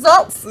 patience gets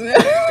results.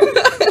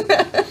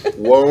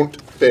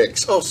 Won't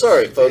fix. Oh,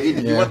 sorry, Fogey.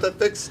 Did you want that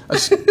fix?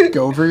 Just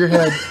go over your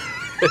head.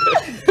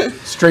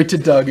 Straight to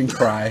Doug and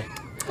cry.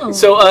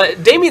 So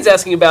Damien's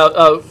asking about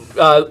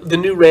the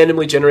new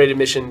randomly generated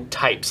mission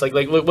types.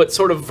 What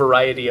sort of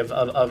variety of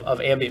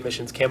ambient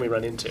missions can we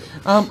run into?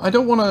 I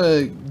don't want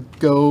to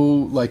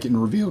go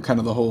and reveal kind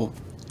of the whole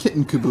kit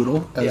and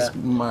caboodle, as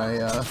my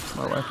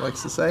wife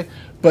likes to say.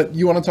 But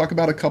you want to talk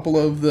about a couple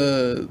of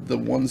the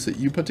ones that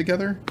you put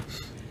together?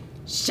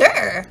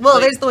 Sure. Well,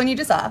 there's the one you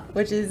just saw,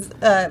 which is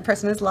a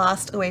person is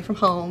lost away from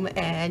home,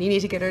 and you need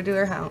to get her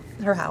to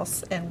her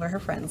house and where her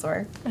friends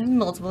were, and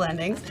multiple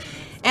endings.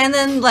 And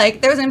then,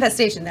 there was an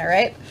infestation there,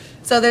 right?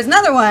 So there's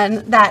another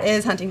one that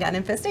is hunting down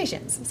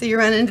infestations. So you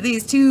run into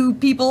these 2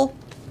 people.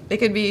 They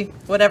could be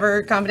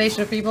whatever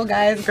combination of people,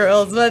 guys,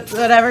 girls,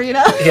 whatever,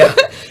 Yeah.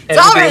 It's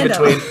all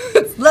random.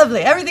 It's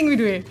lovely, everything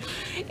between.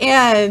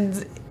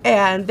 And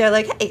they're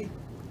like, hey,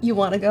 you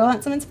want to go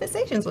hunt some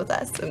infestations with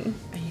us? And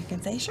you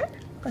can say, sure.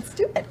 Let's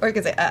do it. Or you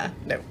can say,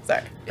 no,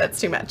 sorry, that's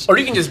too much. Or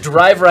you can just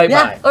drive right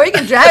by. Or you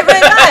can drive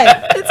right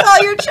by. It's all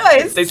your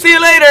choice. They see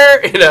you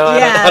later,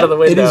 out of the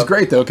window. It is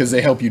great, though, because they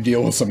help you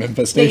deal with some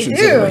infestations. They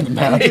do. That are in the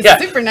map.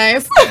 It's super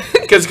nice.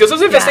 Because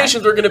those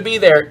infestations are going to be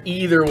there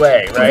either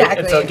way, right? Exactly.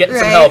 And so getting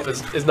some help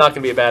is not going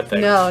to be a bad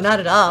thing. No,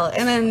 not at all.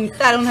 And then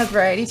that one has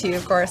variety, too,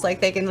 of course.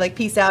 They can,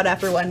 peace out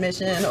after one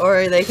mission,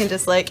 or they can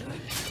just,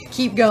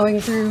 keep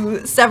going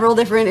through several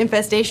different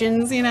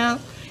infestations,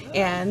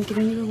 and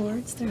giving you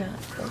rewards throughout,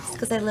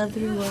 because I love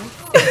the rewards.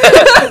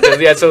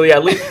 Yeah,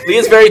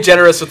 Leah's very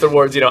generous with the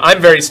rewards. You know,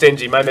 I'm very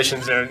stingy. My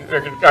missions aren't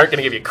going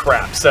to give you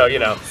crap. So, you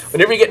know,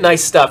 whenever you get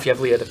nice stuff, you have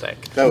Leah to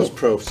thank. That was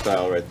pro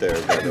style right there,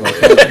 by the way.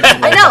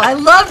 I know, I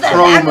love that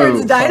Pro backwards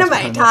move.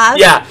 dynamite toss.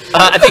 Yeah,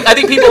 I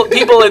think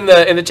people in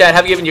the chat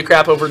have given you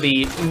crap over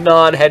the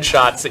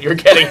non-headshots that you're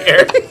getting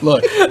here.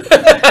 Look,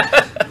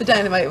 The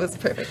dynamite was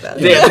perfect, though.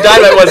 Yeah, the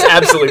dynamite was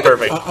absolutely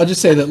perfect. I'll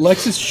just say that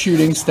Lex's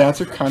shooting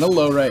stats are kind of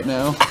low right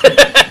now.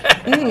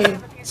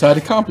 So I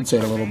had to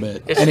compensate a little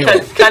bit. It's Anyway,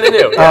 kind of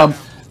new. Yeah.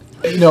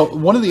 you know,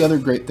 one of the other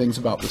great things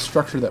about the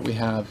structure that we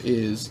have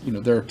is, you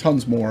know, there are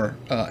tons more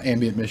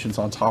ambient missions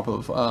on top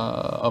of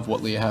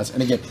what Leah has.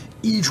 And again,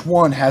 each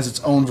one has its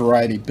own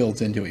variety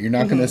built into it. You're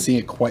not going to see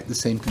it quite the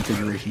same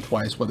configuration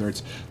twice, whether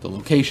it's the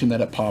location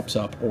that it pops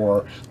up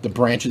or the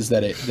branches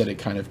that it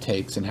kind of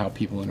takes and how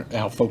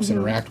folks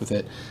interact with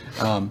it.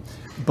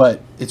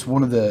 But it's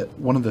one of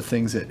the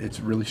things that it's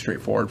really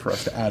straightforward for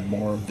us to add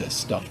more of this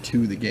stuff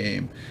to the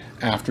game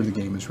after the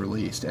game is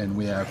released, and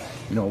we have,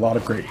 you know, a lot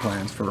of great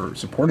plans for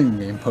supporting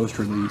the game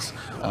post-release,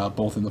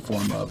 both in the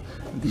form of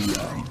the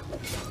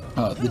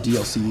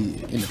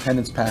DLC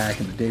Independence Pack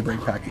and the Daybreak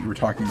Pack that you were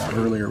talking about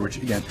earlier, which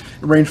again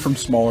range from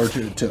smaller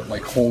to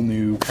like whole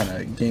new kind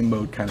of game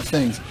mode kind of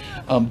things.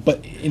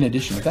 But in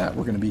addition to that,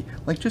 we're going to be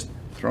like just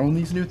throwing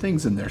these new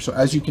things in there. So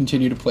as you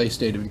continue to play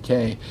State of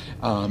Decay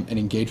and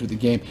engage with the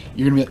game,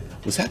 you're going to be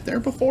like, was that there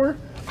before?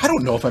 I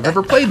don't know if I've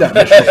ever played that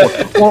mission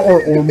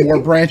before. Or more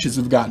branches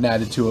have gotten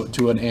added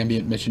to an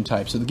ambient mission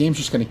type. So the game's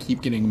just going to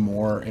keep getting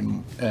more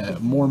and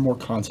more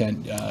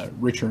content,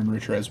 richer and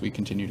richer as we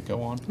continue to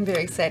go on. I'm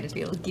very excited to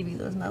be able to give you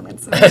those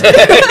moments.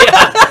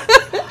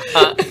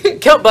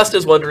 Count Bust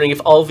is wondering if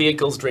all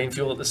vehicles drain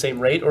fuel at the same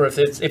rate, or if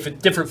it's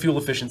different fuel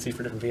efficiency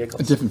for different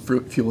vehicles.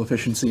 Different fuel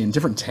efficiency and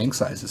different tank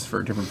sizes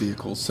for different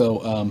vehicles.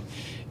 So,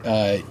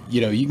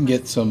 you know, you can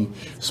get some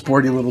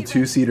sporty little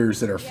two-seaters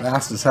that are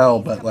fast as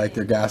hell, but like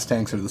their gas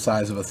tanks are the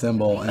size of a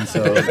thimble, and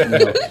so you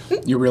know,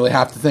 you really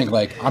have to think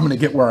like, I'm going to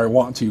get where I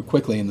want to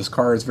quickly, and this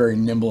car is very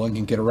nimble and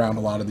can get around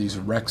a lot of these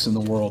wrecks in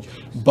the world,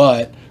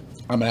 but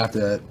I'm going to have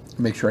to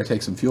make sure I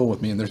take some fuel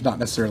with me, and there's not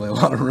necessarily a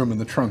lot of room in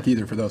the trunk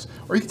either for those.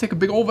 Or you can take a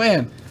big old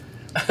van.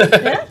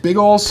 Big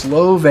old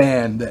slow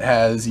van that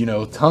has, you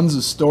know, tons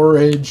of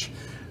storage,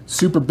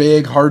 super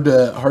big, hard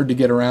to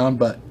get around,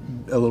 but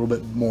a little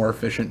bit more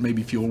efficient,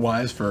 maybe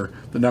fuel-wise, for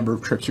the number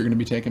of trips you're going to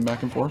be taking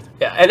back and forth.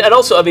 Yeah, and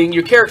also, I mean,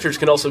 your characters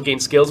can also gain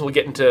skills. We'll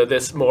get into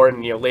this more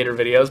in later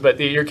videos, but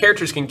your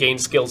characters can gain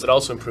skills that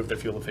also improve their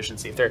fuel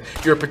efficiency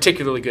if you're a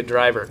particularly good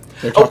driver.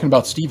 They're talking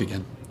about Steve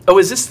again. Oh,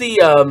 is this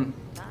the?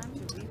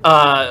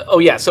 Oh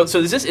yeah. So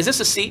is this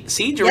a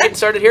siege? You're getting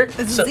started here.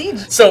 It's a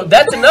siege. So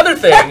that's another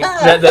thing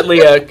that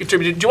Leah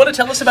contributed. Do you want to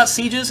tell us about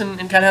sieges and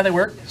kind of how they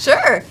work?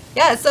 Sure.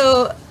 Yeah.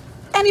 So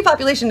any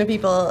population of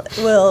people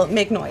will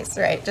make noise,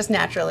 right? Just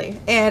naturally.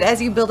 And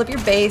as you build up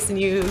your base and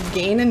you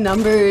gain in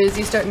numbers,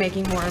 you start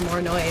making more and more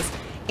noise.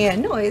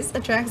 And noise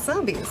attracts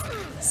zombies.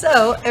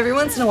 So every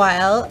once in a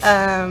while,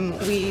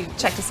 we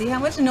check to see how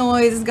much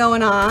noise is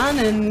going on,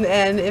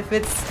 and if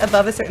it's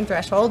above a certain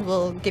threshold,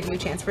 we'll give you a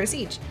chance for a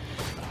siege.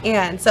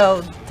 And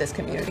so this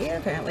community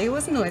apparently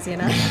was noisy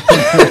enough.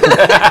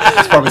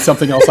 It's probably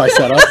something else I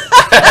set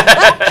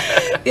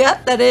up.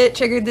 Yep, that it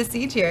triggered the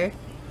siege here.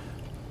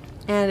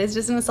 And it's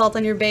just an assault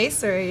on your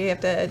base, or you have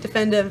to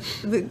defend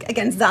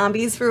against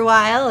zombies for a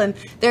while. And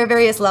there are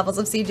various levels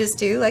of sieges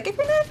too. Like if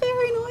you're not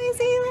very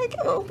noisy, like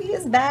it won't be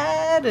as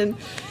bad. And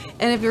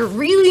if you're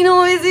really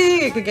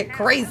noisy, it could get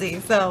crazy.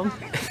 So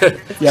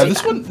yeah,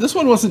 this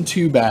one wasn't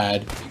too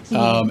bad.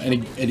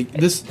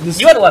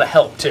 This you had a lot of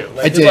help too.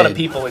 Like, there's a lot of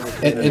people in your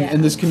community.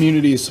 And this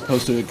community is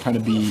supposed to kind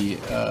of be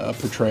a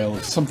portrayal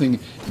of something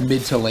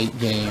mid to late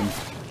game.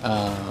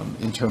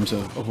 In terms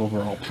of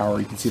overall power,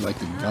 you can see like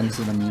the guns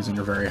that I'm using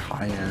are very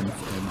high end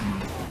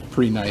and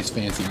pretty nice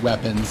fancy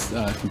weapons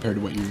compared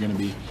to what you're going to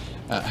be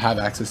have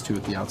access to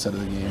at the outset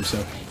of the game.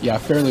 So yeah,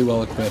 fairly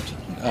well equipped.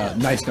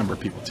 Nice number of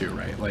people too,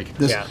 right? Like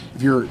this,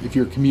 if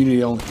you're a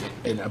community only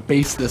in a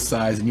base this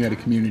size and you had a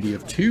community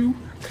of 2,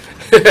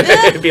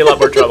 it'd be a lot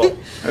more trouble.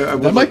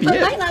 That might be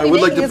it. I would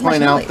like to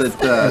point out that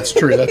that's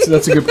true.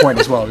 That's a good point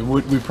as well.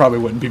 We probably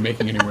wouldn't be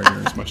making anywhere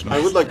near as much noise.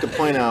 I would like to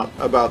point out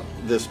about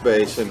this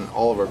base and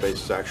all of our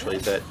bases actually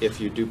that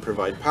if you do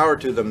provide power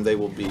to them, they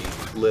will be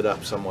lit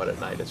up somewhat at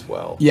night as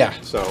well. Yeah.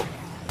 So.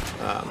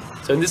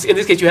 So in this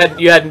case, you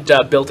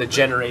hadn't built a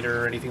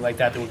generator or anything like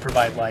that would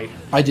provide light.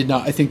 I did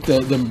not. I think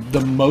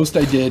the most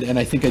I did, and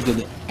I think I did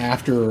it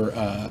after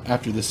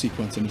the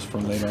sequence, and it's for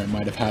later. I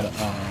might have had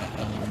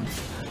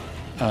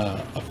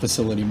a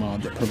facility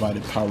mod that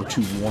provided power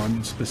to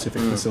one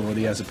specific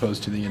facility as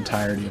opposed to the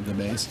entirety of the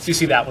base. So you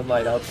see that one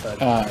light up. But...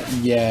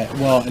 yeah.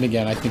 Well, and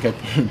again, I think I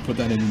put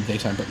that in the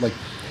daytime, but like.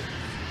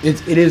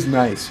 It is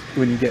nice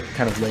when you get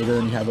kind of later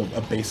and you have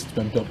a base that's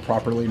been built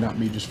properly, not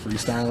me just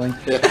freestyling.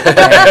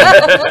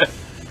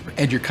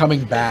 And you're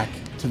coming back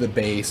to the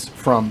base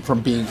from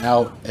being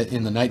out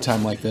in the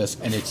nighttime like this,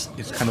 and it's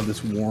kind of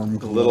this warm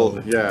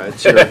glow.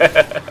 It's your,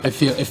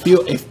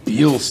 It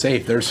feels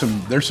safe. There's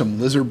some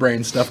lizard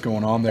brain stuff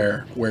going on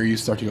there where you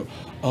start to go,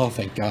 oh,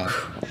 thank God.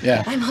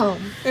 Yeah. I'm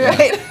home,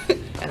 right?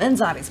 And then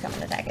zombies come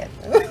and attack it.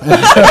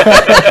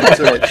 that's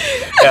right.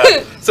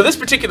 Yeah. So this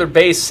particular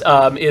base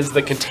is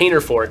the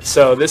container fort.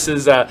 So this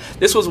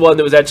was one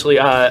that was actually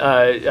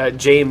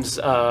James,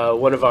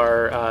 one of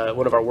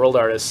our world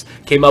artists,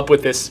 came up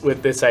with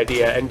this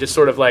idea and just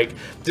sort of like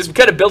just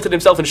kind of built it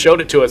himself and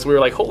showed it to us. We were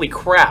like, holy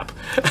crap!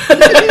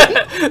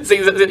 So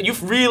you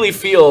really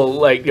feel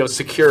like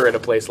secure in a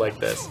place like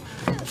this.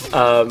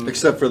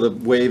 Except for the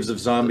waves of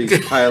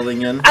zombies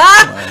piling in.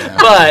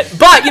 But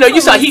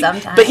you saw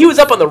he was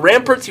up on the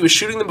ramparts. He was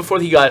shooting them before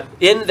he got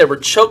in. There were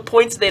choke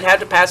points they'd had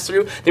to pass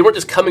through. They weren't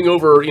just coming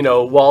over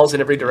walls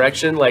in every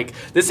direction. Like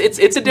this, it's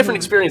a different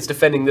experience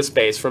defending this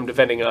base from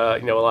defending a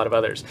lot of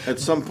others. At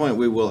some point,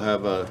 we will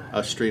have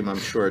a stream, I'm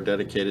sure,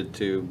 dedicated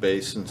to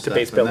base and stuff.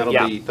 Base building.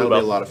 That'll be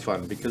a lot of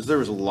fun because there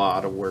was a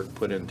lot of work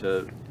put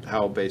into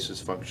how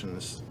bases function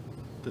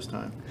this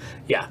time.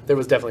 Yeah, there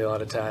was definitely a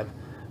lot of time.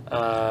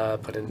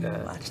 Put in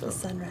Watch the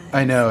sunrise.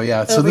 I know,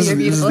 yeah. So this is the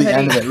beautiful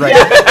end of hoodie. it, right?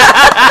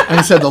 And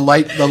I said the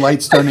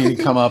light's starting to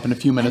come up, and a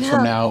few minutes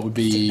from now it would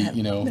be, a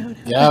little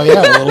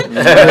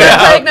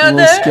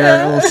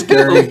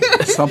scary,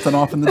 something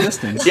off in the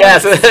distance. Yeah,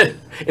 so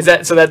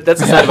that's the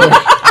sign of a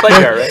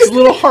player, right? It's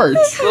little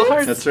hearts. Little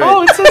hearts. That's right.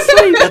 Oh, it's so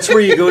sweet. That's where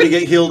you go to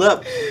get healed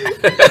up.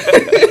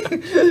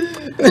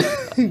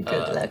 Good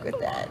luck with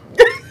that.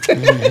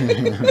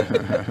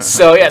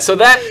 So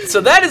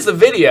that is the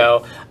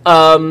video.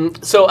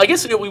 So I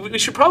guess we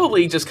should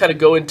probably just kind of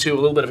go into a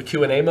little bit of a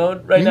Q&A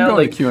mode right now.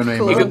 Like Q&A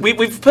mode.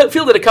 We've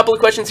fielded a couple of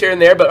questions here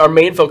and there, but our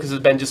main focus has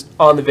been just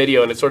on the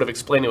video and it's sort of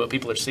explaining what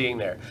people are seeing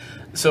there.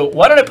 So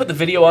why don't I put the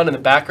video on in the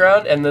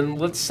background and then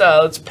let's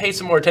pay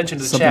some more attention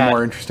to the Something chat.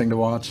 more interesting to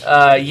watch.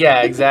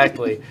 Yeah,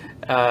 exactly.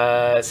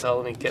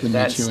 So let me get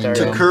that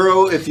started.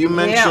 Takuro, if you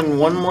mention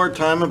one more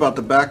time about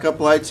the backup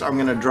lights, I'm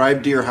going to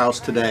drive to your house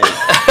today.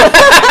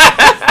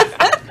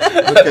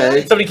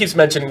 Okay. Somebody keeps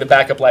mentioning the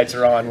backup lights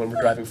are on when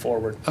we're driving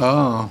forward.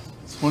 Oh.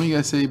 So one of you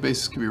guys say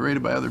bases can be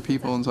raided by other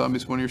people and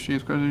zombies. One of your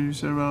streams questions you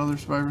said about other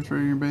survivors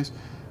raiding your base.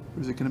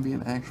 Or is it going to be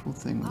an actual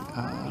thing?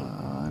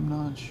 I'm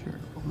not sure.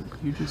 What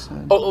you just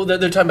said. Oh, they're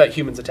talking about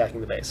humans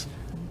attacking the base.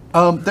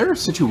 There are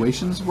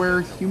situations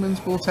where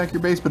humans will attack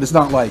your base, but it's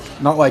not like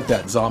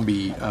that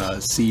zombie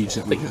siege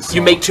that we just saw.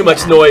 You make too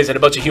much noise and a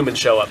bunch of humans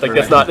show up. Like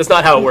that's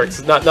not how it works.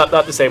 It's not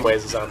the same way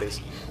as the zombies.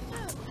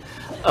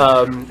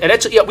 And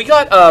actually, yeah, we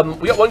got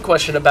one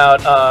question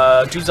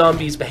about do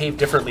zombies behave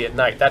differently at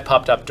night? That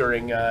popped up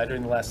during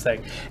the last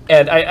thing,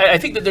 and I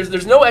think that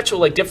there's no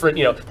actual different.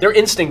 Their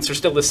instincts are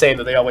still the same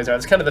that they always are.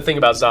 That's kind of the thing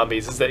about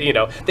zombies is that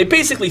they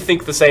basically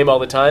think the same all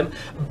the time,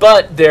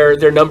 but their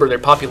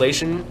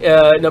population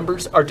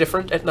numbers are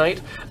different at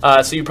night.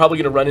 So you're probably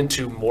going to run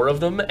into more of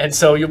them, and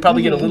so you'll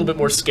probably get a little bit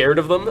more scared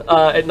of them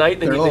at night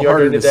than you are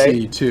during the day. They're a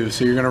little harder to see too,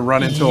 so you're going to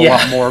run into a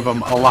lot more of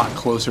them, a lot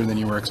closer than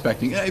you were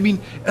expecting. I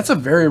mean, that's a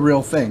very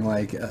real thing.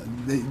 Like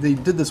they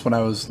did this when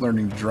I was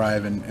learning to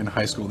drive in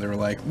high school. They were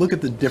like, look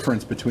at the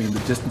difference between the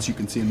distance you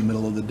can see in the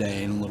middle of the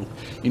day and a little,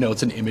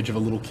 it's an image of a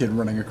little kid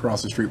running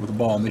across the street with a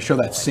ball, and they show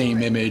that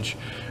same image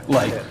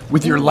like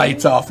with your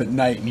lights off at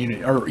night,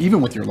 and or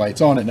even with your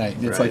lights on at night,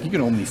 and it's like you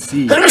can only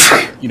see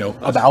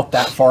about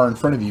that far in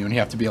front of you, and you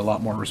have to be a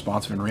lot more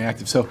responsive and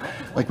reactive. So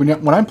like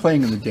when I'm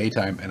playing in the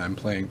daytime and I'm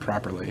playing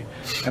properly,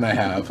 and I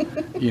have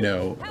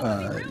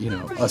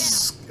a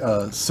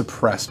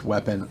suppressed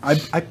weapon,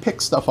 I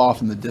pick stuff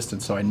off in the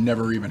distance, so I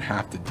never even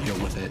have to deal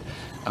with it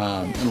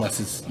unless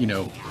it's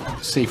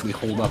safely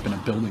holed up in a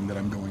building that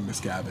I'm going to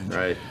scavenge.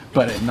 Right.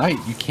 But at night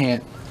you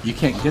can't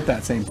get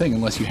that same thing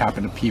unless you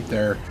happen to peep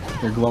their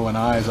glowing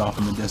eyes off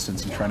in the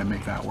distance and try to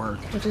make that work.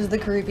 Which is the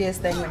creepiest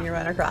thing when you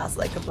run across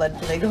like a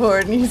blood-plagued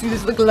horde and you see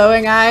just the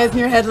glowing eyes and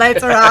your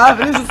headlights are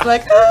off and it's just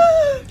like,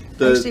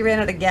 she ran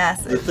out of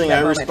gas. The thing I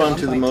respond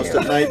to the most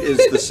at night is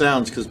the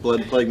sounds, because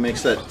Blood Plague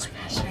makes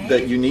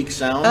that unique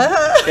sound,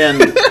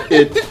 and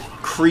it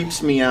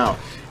creeps me out.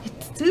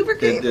 It's super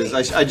creepy. It is.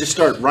 I just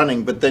start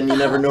running, but then you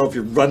never know if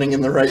you're running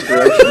in the right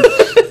direction.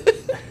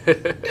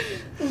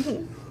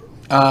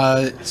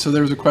 So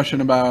there was a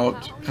question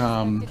about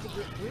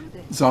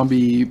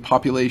zombie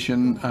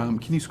population.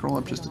 Can you scroll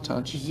up just a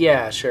touch?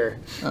 Yeah, sure.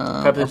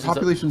 Are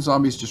population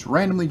zombies just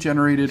randomly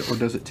generated, or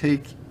does it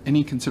take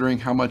any considering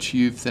how much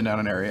you've thinned out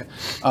an area?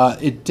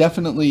 It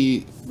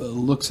definitely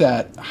looks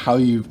at how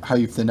you've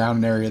thinned out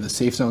an area, the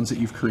safe zones that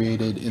you've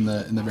created in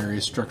the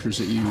various structures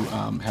that you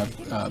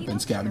have been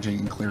scavenging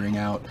and clearing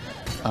out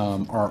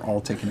are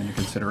all taken into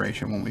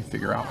consideration when we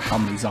figure out how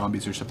many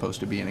zombies are supposed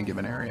to be in a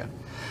given area.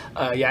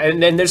 Yeah,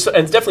 and there's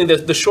definitely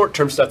the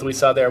short-term stuff that we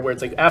saw there, where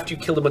it's like after you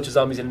kill a bunch of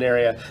zombies in an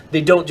area,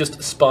 they don't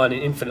just spawn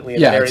infinitely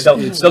in an area.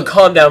 They'll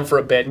calm down for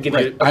a bit and give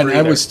you a breather.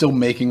 I was still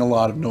making a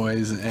lot of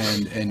noise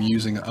and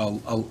using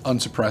a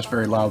unsuppressed,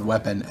 very loud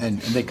weapon, and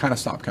they kind of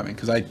stopped coming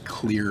because I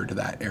cleared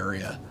that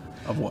area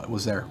of what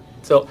was there.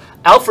 So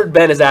Alfred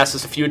Ben has asked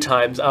us a few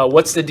times,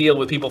 what's the deal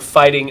with people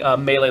fighting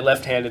melee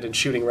left-handed and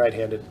shooting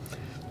right-handed?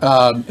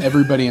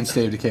 Everybody in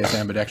State of Decay is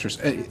ambidextrous.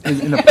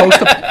 In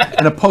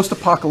a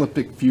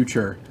post-apocalyptic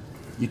future,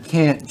 you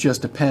can't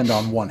just depend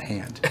on one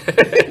hand.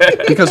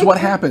 Because what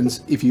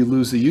happens if you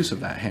lose the use of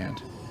that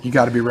hand? You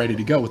got to be ready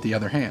to go with the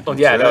other hand. Oh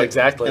yeah, no,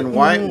 exactly. And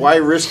why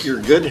risk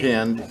your good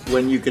hand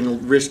when you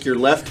can risk your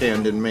left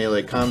hand in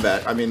melee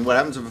combat? I mean, what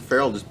happens if a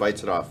feral just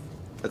bites it off?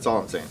 That's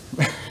all I'm saying.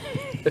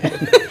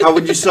 How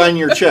would you sign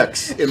your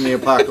checks in the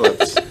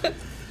apocalypse?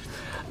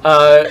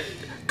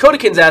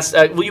 Kodakins asked,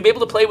 will you be able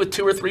to play with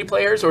 2 or 3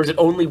 players, or is it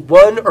only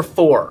 1 or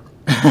 4?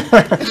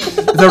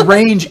 The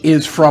range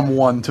is from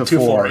 1 to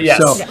 4. Yes.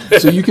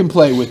 So you can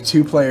play with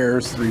 2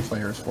 players, 3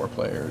 players, 4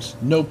 players.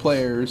 No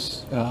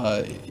players,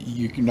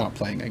 you're not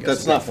playing, I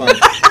guess. That's not fun.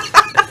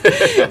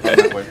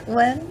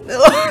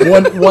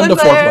 One to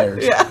 4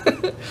 players. Yeah.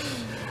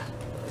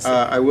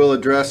 I will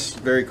address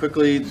very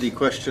quickly the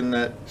question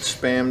that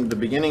spammed the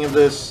beginning of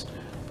this.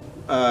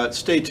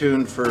 Stay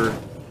tuned for...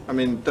 I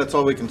mean, that's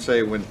all we can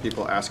say when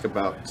people ask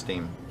about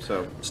Steam.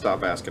 So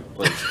stop asking,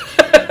 please.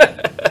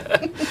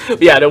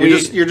 Yeah, no,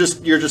 you're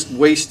just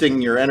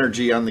wasting your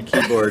energy on the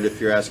keyboard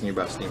if you're asking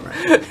about Steam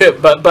right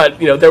now.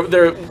 but you know,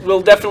 there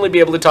we'll definitely be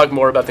able to talk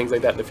more about things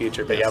like that in the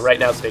future. But yeah, right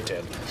now, stay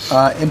tuned.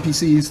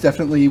 NPCs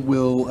definitely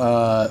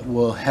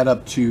will head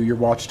up to your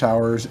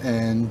watchtowers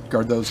and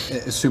guard those,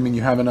 assuming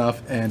you have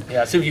enough. And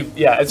assuming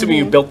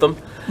you built them.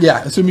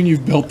 Yeah, assuming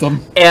you've built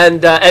them.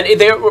 And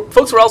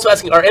folks were also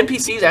asking, are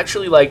NPCs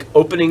actually like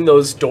opening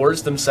those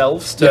doors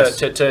themselves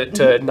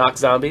to knock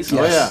zombies?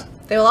 Yes. Oh yeah.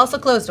 They will also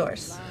close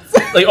doors.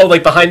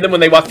 like behind them when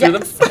they walk through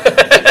them?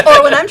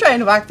 Or when I'm trying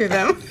to walk through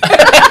them.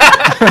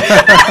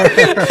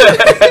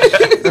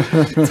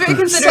 It's very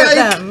considerate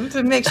of them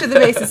to make sure the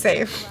base is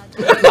safe.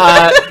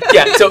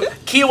 So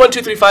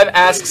Kia1235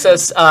 asks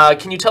us,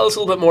 can you tell us a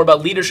little bit more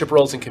about leadership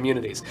roles in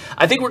communities?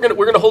 I think we're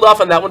gonna hold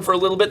off on that one for a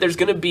little bit. There's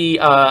gonna be,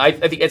 I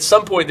think at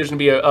some point there's gonna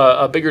be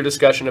a bigger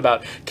discussion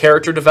about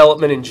character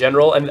development in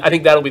general, and I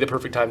think that'll be the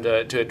perfect time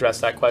to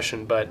address that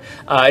question. But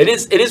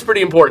it is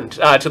pretty important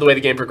to the way the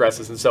game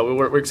progresses, and so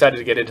we're excited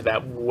to get into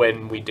that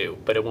when we do,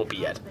 but it won't be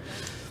yet.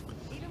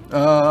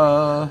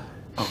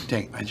 Oh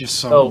dang! I just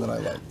saw one that I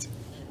liked.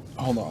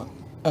 Hold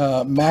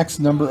on. Max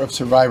number of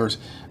survivors.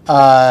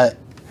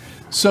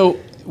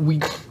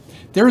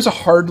 There is a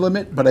hard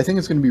limit, but I think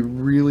it's going to be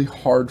really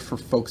hard for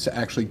folks to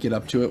actually get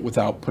up to it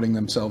without putting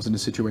themselves in a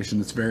situation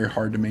that's very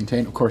hard to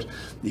maintain. Of course,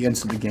 the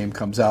instant the game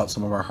comes out,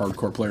 some of our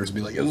hardcore players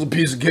will be like, "It was a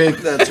piece of cake."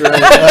 That's right.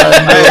 I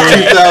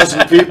have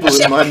 2,000 people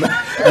in my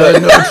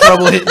mouth. No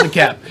trouble hitting the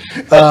cap.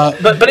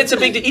 But it's a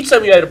big deal. Each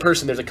time you add a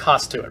person, there's a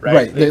cost to it,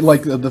 right?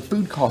 Right. The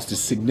food cost is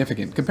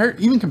significant compared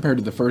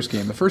to the first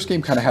game. The first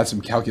game kind of had some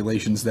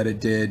calculations that it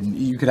did. And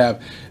you could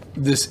have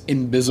this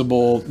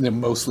invisible,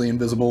 mostly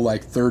invisible,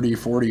 like 30,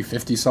 40,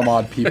 50 some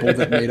odd people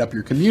that made up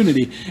your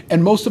community,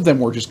 and most of them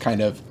were just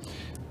kind of,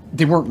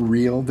 they weren't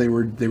real. They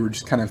were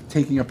just kind of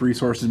taking up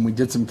resources, and we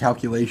did some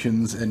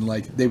calculations, and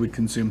like they would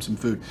consume some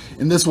food.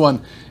 In this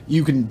one,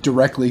 you can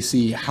directly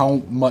see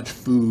how much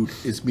food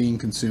is being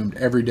consumed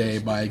every day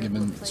by a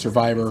given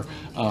survivor,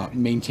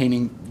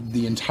 maintaining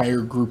the entire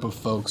group of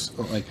folks,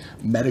 like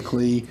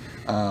medically,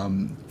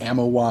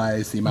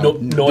 ammo-wise, the amount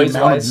of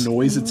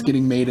noise that's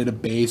getting made at a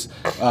base,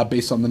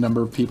 based on the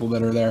number of people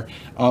that are there.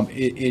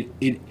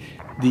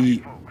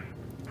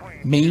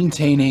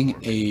 Maintaining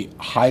a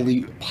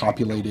highly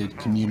populated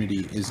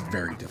community is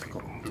very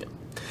difficult.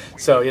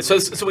 So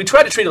we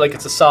try to treat it like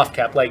it's a soft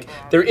cap. Like,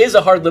 there is a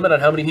hard limit on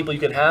how many people you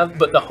can have,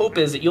 but the hope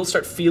is that you'll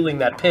start feeling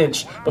that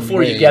pinch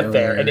before you get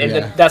there, and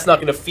that's not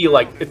going to feel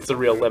like it's the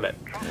real limit.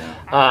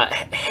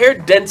 Hair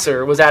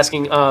Denser was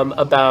asking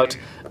about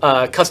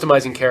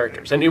customizing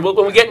characters, and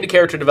when we get into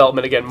character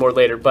development again more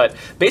later, but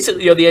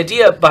basically, the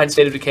idea behind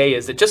State of Decay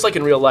is that just like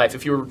in real life,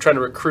 if you were trying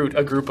to recruit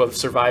a group of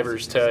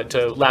survivors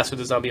to last through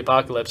the zombie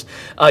apocalypse,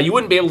 you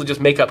wouldn't be able to just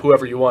make up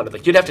whoever you wanted.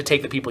 Like, you'd have to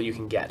take the people you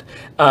can get,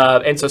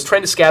 and so it's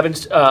trying to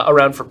scavenge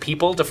around for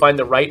people to find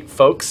the right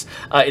folks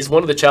is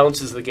one of the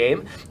challenges of the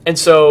game, and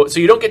so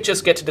you don't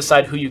just get to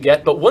decide who you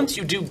get, but once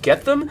you do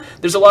get them,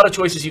 there's a lot of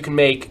choices you can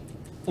make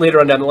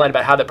later on down the line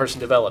about how that person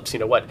develops,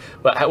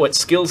 what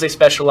skills they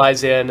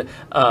specialize in,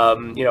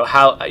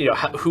 how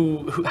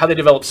they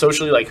develop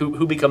socially, like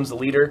who becomes the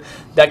leader.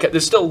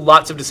 There's still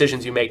lots of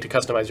decisions you make to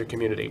customize your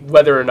community,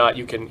 whether or not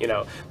you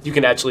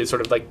can actually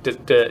sort of like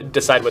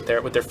decide what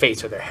their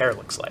face or their hair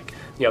looks like.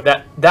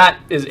 That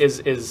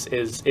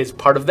is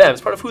part of them.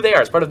 It's part of who they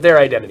are. It's part of their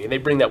identity, and they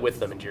bring that with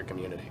them into your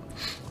community.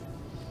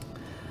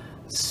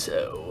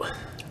 So,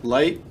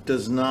 light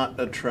does not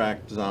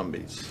attract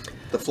zombies.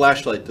 The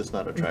flashlight does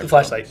not attract. The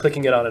flashlight,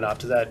 clicking it on and off,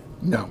 does that?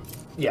 No.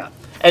 Yeah,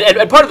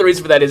 and part of the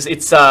reason for that is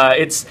it's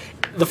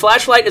The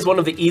flashlight is one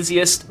of the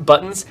easiest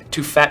buttons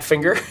to fat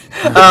finger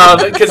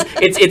because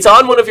it's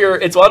on one of your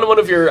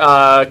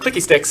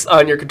clicky sticks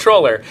on your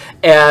controller,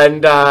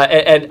 and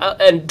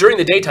during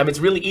the daytime it's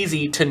really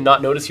easy to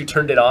not notice you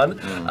turned it on,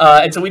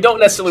 and so we don't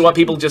necessarily want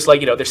people just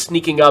like they're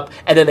sneaking up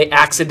and then they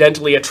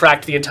accidentally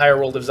attract the entire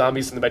world of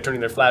zombies by turning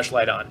their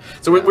flashlight on.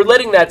 So we're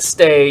letting that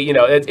stay.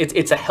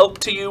 It's a help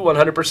to you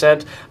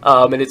 100%,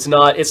 and it's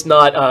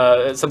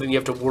not something you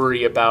have to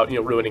worry about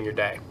ruining your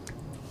day.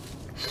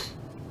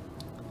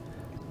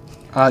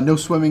 No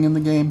swimming in the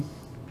game.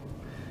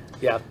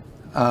 Yeah.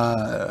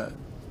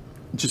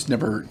 Just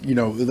never,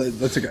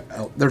 that's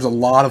there's a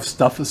lot of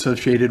stuff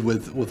associated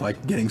with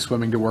like getting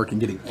swimming to work and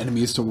getting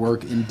enemies to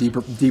work in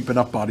deep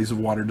enough bodies of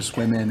water to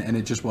swim in, and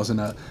it just wasn't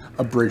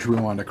a bridge we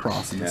wanted to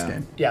cross in this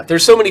game. Yeah,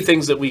 there's so many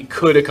things that we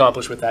could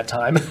accomplish with that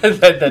time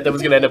that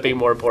was going to end up being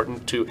more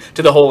important to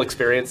the whole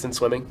experience than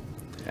swimming.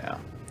 Yeah.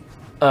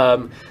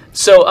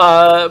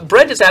 So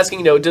Brent is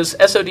asking, does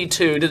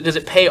SOD2 does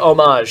it pay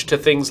homage to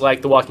things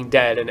like The Walking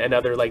Dead and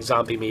other like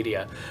zombie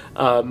media?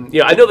 I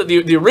know that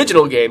the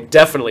original game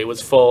definitely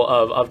was full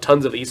of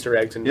tons of Easter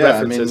eggs and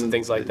references and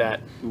things like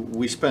that.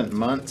 We spent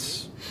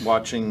months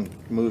watching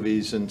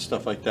movies and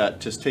stuff like that,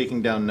 just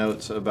taking down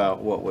notes about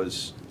what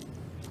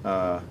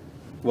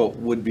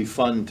would be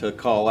fun to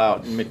call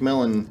out. And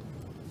Macmillan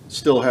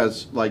still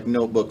has like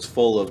notebooks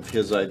full of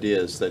his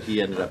ideas that he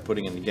ended up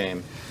putting in the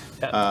game.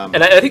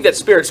 And I think that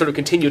spirit sort of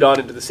continued on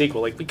into the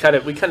sequel. Like we kind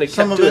of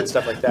kept doing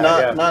stuff like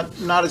that.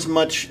 Not as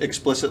much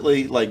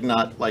explicitly, like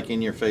not like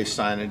in your face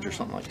signage or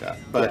something like that.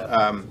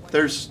 But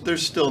there's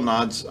still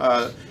nods.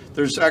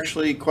 There's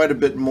actually quite a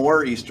bit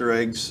more Easter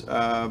eggs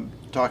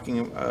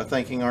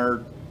thanking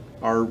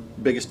our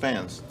biggest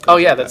fans. Oh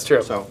yeah, that's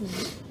true. So,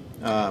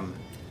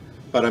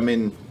 but I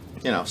mean,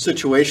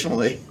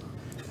 situationally,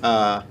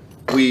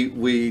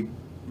 we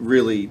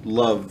really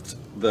loved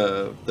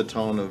the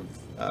tone of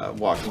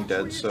Walking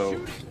Dead, so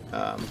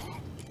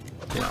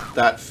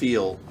that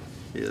feel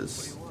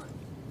is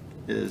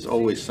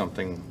always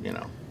something.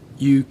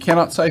 You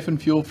cannot siphon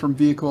fuel from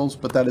vehicles,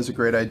 but that is a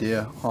great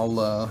idea.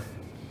 I'll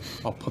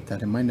put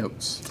that in my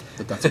notes.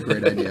 But that's a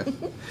great idea.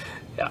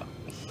 Yeah.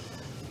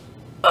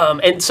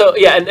 And so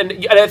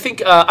and I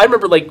think I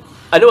remember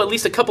I know at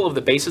least a couple of the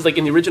bases, like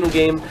in the original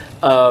game,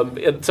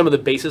 some of the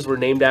bases were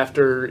named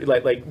after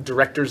like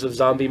directors of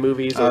zombie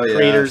movies or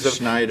creators of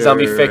Schneider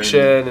zombie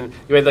fiction, and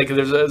you had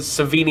there's a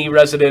Savini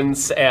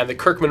residence and the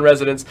Kirkman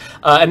residence,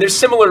 and there's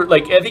similar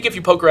I think if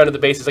you poke around at the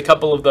bases, a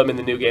couple of them in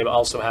the new game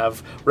also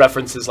have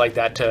references like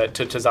that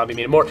to zombie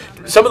media.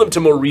 Some of them to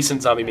more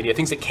recent zombie media,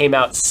 things that came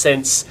out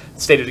since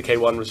State of Decay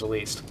 1 was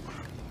released.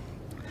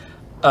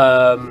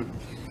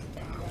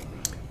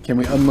 Can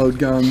we unload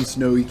guns?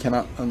 No, we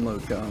cannot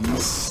unload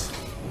guns.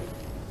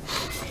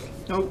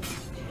 Nope.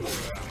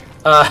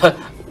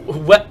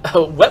 Wet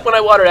When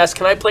I Water asks,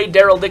 can I play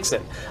Daryl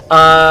Dixon?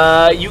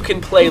 You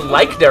can play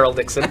like Daryl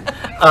Dixon.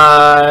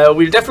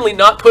 We're definitely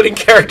not putting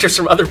characters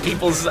from other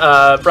people's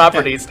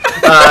properties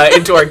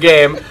into our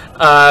game.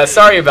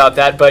 Sorry about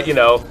that, but the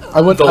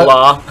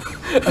law.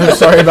 I'm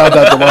sorry about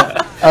that. The law.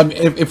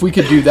 If we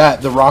could do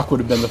that, The Rock would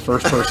have been the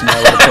first person I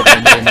would have put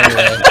in the game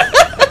anyway.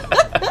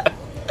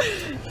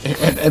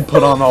 And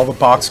put on all the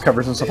box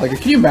covers and stuff like that.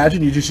 Can you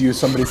imagine you just use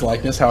somebody's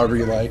likeness however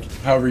you like,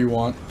 however you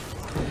want?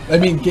 I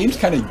mean, games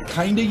kind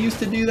of used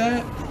to do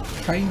that.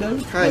 Kind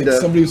of.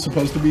 Somebody was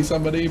supposed to be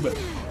somebody, but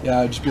yeah,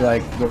 it'd just be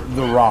like the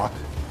Rock.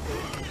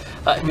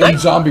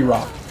 Zombie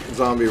Rock.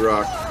 Zombie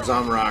Rock.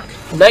 Zomrock.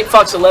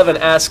 Nightfox11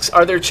 asks,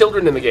 are there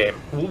children in the game?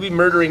 We'll be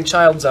murdering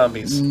child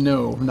zombies.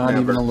 No, not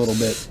even a little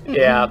bit.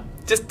 Yeah.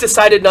 Just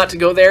decided not to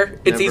go there.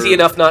 It's easy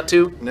enough not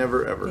to.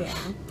 Never, ever. Yeah.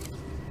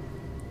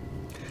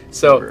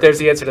 So there's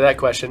the answer to that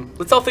question.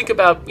 Let's all think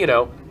about,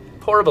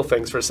 horrible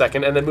things for a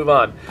second and then move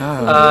on.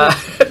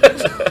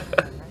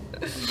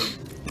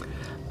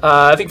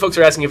 I think folks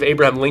are asking if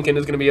Abraham Lincoln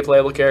is going to be a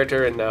playable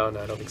character, and no,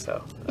 I don't think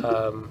so.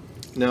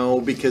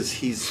 No, because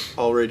he's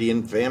already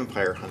in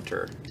Vampire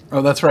Hunter.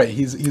 Oh, that's right.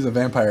 He's a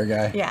vampire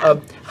guy. Yeah.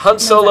 Han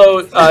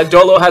Solo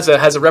Dolo has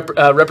a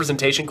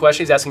representation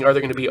question. He's asking, are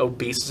there going to be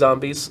obese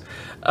zombies?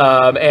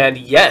 And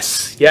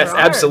yes,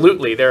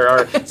 absolutely. There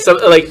are some.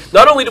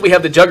 Not only do we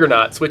have the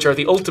Juggernauts, which are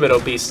the ultimate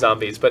obese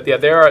zombies, but yeah,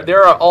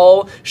 there are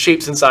all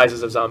shapes and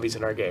sizes of zombies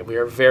in our game. We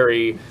are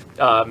very,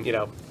 We're not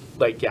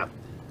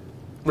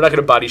going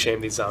to body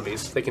shame these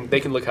zombies. They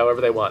can look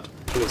however they want.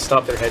 We will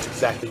stomp their heads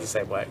exactly the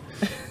same way.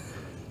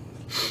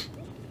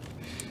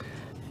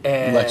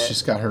 And Lex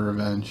just got her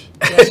revenge.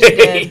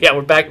 Yeah,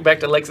 we're back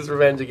to Lex's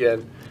revenge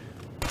again.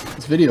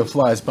 This video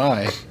flies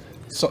by.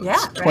 So,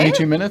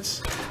 22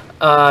 minutes?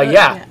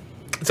 Yeah.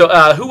 So,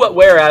 Who What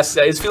Where asks,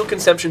 is fuel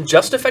consumption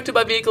just affected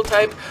by vehicle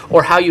type,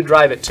 or how you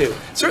drive it too?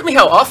 Certainly,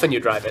 how often you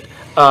drive it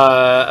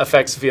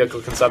affects vehicle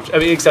consumption.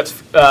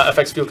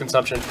 Affects fuel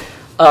consumption.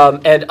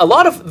 And a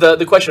lot of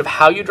the question of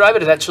how you drive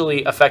it is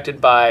actually affected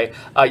by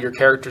your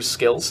character's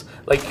skills.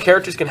 Like,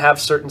 characters can have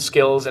certain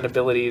skills and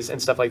abilities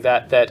and stuff like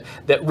that that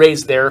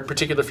raise their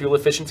particular fuel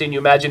efficiency. And you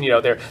imagine,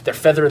 they're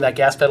feathering that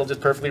gas pedal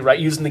just perfectly right,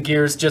 using the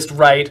gears just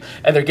right,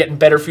 and they're getting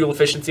better fuel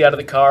efficiency out of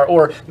the car.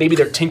 Or maybe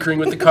they're tinkering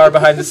with the car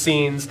behind the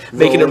scenes,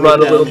 making it run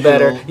a little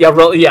better.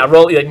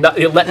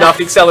 Letting off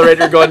the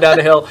accelerator, going down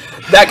the hill,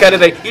 that kind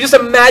of thing. You just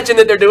imagine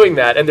that they're doing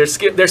that, and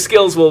their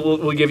skills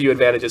will give you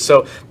advantages.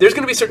 So there's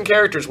going to be certain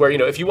characters where,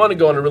 if you want to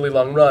go on a really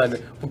long run,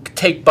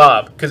 take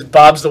Bob, because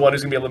Bob's the one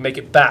who's going to be able to make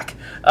it back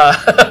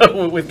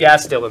with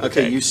gas still in the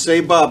tank. You say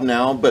Bob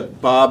now,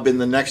 but Bob in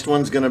the next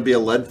one's going to be a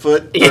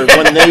Leadfoot. Or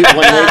when they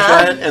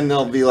try it, and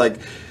they'll be like,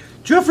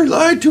 Jeffrey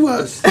lied to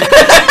us.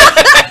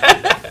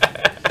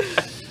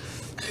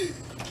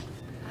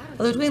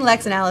 Well, between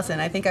Lex and Allison,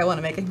 I think I want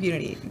to make a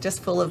community just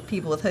full of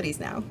people with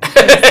hoodies now.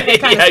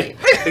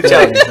 Good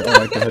job.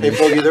 Hey,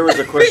 Bogey, there was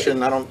a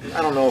question. I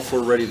don't know if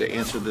we're ready to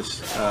answer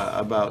this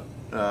about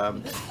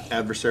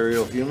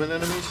adversarial human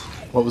enemies.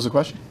 What was the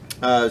question?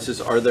 It says,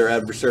 are there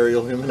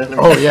adversarial human enemies?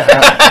 Oh,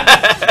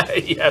 yeah.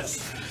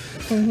 Yes.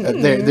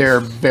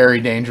 They're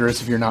very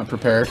dangerous if you're not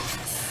prepared.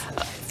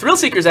 Thrill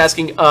Seeker's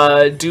asking,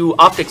 do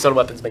optics on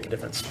weapons make a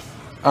difference?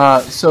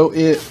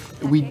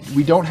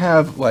 We don't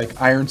have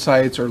like iron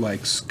sights or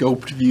like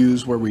scoped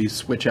views where we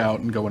switch out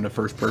and go into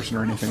first person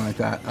or anything like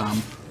that,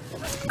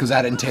 because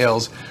that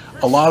entails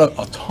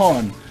a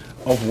ton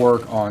of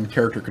work on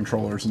character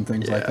controllers and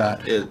things like that.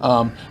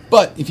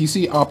 But if you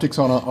see optics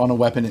on a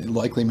weapon, it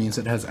likely means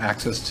it has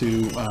access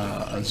to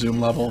a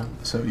zoom level,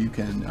 so you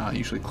can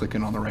usually click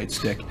in on the right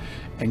stick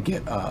and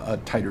get a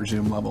tighter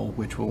zoom level,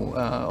 which will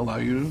allow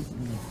you to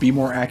be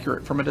more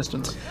accurate from a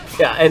distance.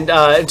 Yeah, and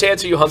to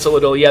answer you, Hansel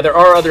Little, there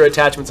are other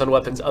attachments on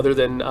weapons other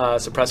than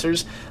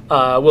suppressors.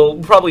 We'll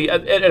probably,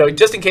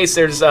 just in case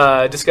there's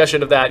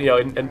discussion of that,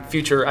 in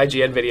future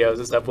IGN videos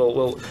and stuff,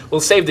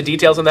 we'll save the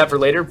details on that for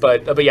later.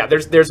 But yeah,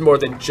 there's more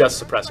than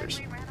just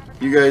suppressors.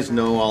 You guys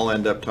know I'll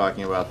end up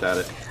talking about that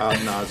ad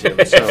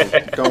nauseum, so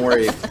don't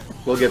worry,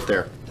 we'll get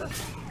there.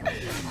 Let's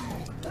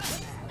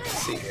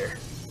see here.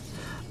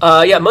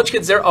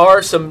 Munchkins, there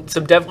are some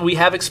we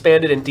have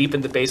expanded and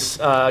deepened the base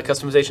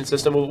customization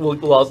system.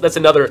 That's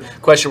another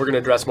question we're going to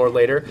address more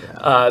later.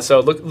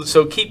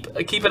 So keep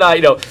an eye.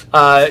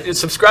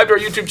 Subscribe to our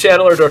YouTube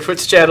channel or to our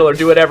Twitch channel or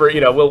do whatever.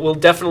 We'll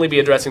definitely be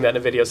addressing that in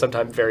a video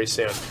sometime very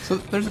soon. So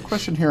there's a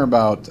question here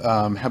about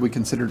have we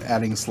considered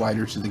adding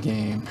sliders to the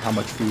game? How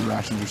much food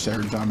rations are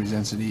shared, zombie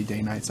density,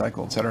 day-night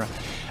cycle, etc.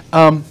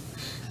 And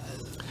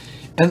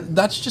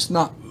that's just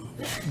not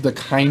the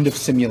kind of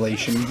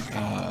simulation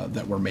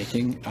that we're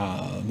making,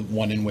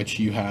 one in which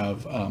you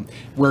have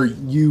where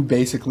you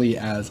basically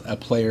as a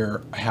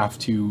player have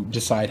to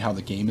decide how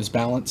the game is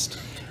balanced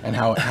and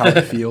how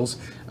it feels.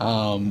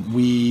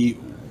 We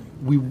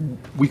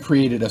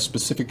created a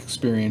specific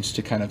experience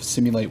to kind of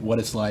simulate what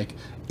it's like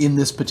in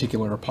this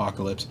particular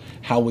apocalypse.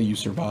 How will you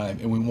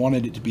survive? And we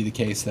wanted it to be the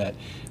case that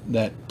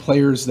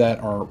players that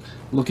are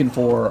looking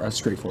for a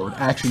straightforward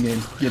action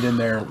game get in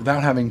there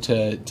without having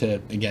to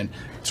again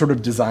sort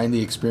of design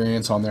the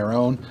experience on their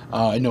own.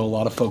 I know a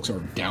lot of folks are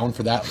down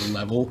for that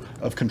level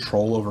of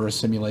control over a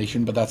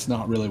simulation, but that's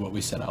not really what we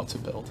set out to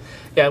build.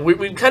 Yeah,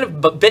 we've kind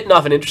of bitten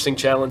off an interesting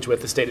challenge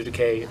with the State of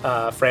Decay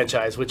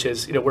franchise, which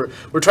is,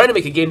 we're trying to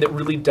make a game that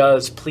really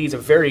does please a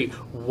very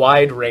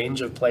wide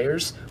range of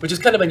players, which is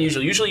kind of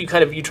unusual. Usually you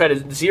try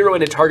to zero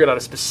in and target on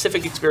a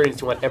specific experience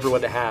you want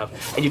everyone to have,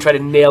 and you try to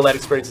nail that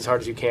experience as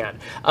hard as you can.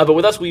 But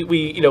with us,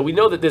 we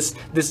know that this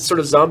sort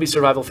of zombie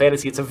survival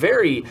fantasy, it's a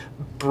very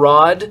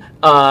broad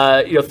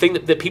thing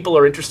that people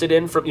are interested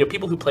in. From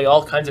people who play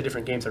all kinds of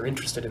different games are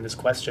interested in this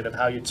question of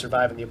how you'd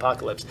survive in the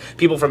apocalypse.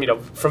 People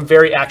from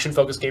very action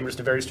focused gamers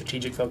to very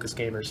strategic focused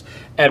gamers,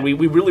 and we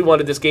really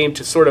wanted this game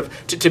to sort of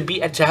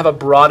to have a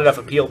broad enough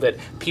appeal that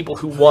people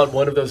who want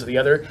one of those or the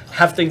other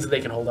have things that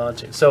they can hold on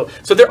to. So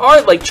there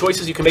are like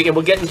choices you can make, and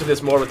we'll get into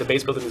this more with the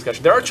base building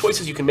discussion. There are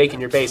choices you can make in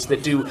your base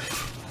that do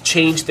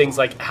change things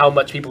like how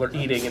much people are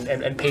eating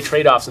and pay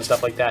trade-offs and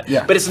stuff like that.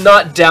 Yeah. But it's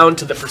not down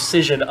to the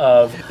precision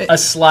of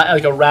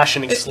like a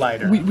rationing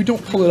slider. We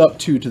don't pull it up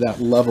to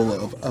that level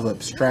of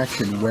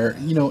abstraction where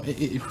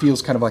it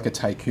feels kind of like a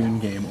tycoon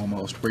game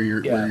almost, where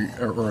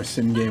or a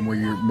sim game where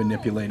you're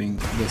manipulating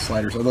the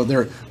sliders. Although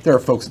there are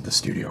folks at the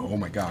studio, oh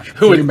my gosh,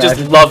 who would just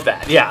love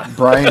that. Yeah,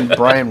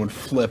 Brian would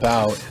flip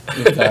out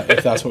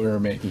if that's what we were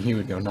making. He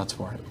would go nuts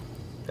for it.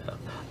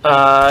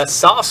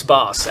 Sauce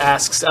Boss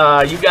asks,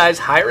 you guys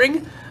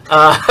hiring?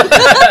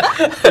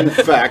 In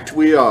fact,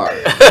 we are.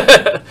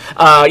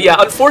 Yeah,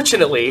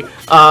 unfortunately,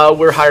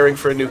 we're hiring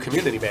for a new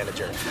community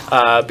manager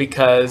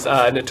because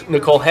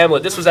Nicole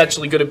Hamlet. This was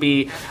actually going to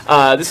be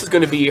her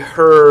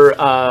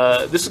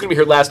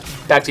last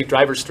backseat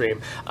driver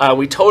stream.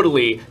 We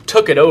totally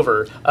took it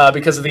over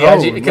because of the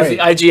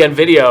IGN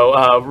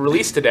video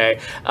released today,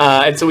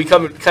 and so we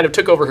kind of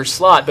took over her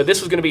slot. But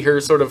this was going to be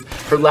her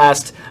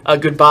last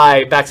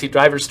goodbye backseat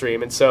driver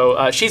stream, and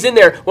so she's in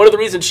there. One of the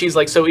reasons she's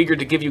like so eager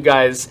to give you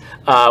guys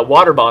guys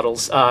water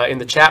bottles in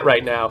the chat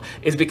right now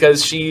is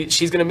because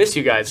she's going to miss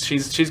you guys.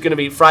 She's going to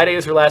be, Friday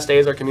is her last day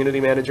as our community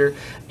manager,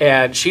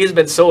 and she has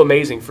been so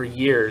amazing for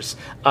years.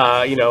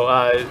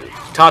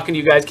 Talking to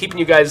you guys, keeping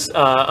you guys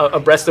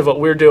abreast of what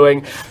we're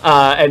doing,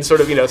 and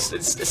sort of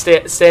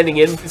standing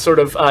in sort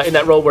of in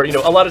that role where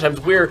a lot of times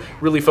we're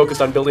really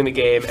focused on building the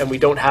game and we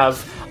don't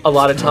have a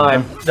lot of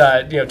time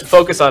to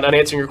focus on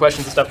answering your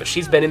questions and stuff. But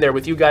she's been in there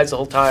with you guys the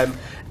whole time,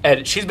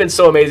 and she's been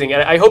so amazing.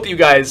 And I hope you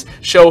guys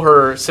show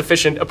her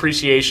sufficient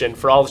appreciation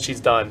for all that she's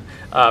done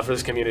for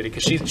this community,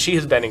 because she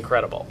has been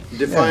incredible.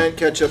 Defiant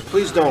Ketchup,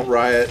 please don't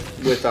riot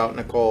without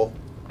Nicole.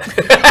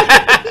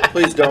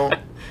 Please don't.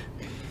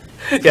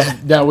 Yeah.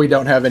 Now we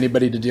don't have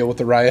anybody to deal with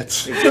the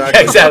riots.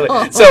 Exactly.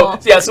 Exactly.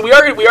 So we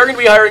are going to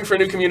be hiring for a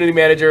new community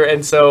manager,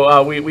 and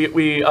so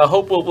we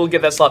hope we'll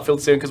get that slot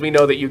filled soon, because we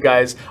know that you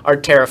guys are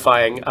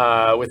terrifying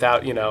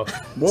without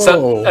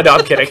Whoa. No,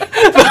 I'm kidding.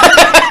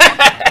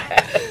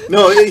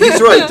 No, he's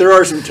right. There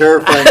are some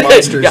terrifying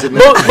monsters in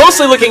there.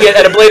 Mostly looking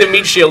at a blade of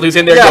meat shield who's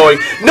in there going,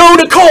 "No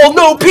Nicole,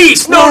 no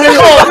peace. No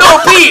Nicole, no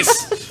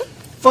peace."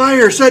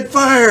 Fire! Set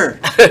fire!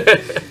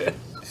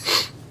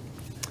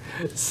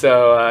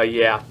 So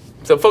yeah.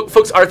 So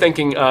folks are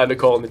thanking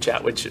Nicole in the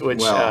chat, which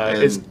Well,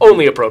 is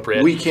only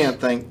appropriate. We can't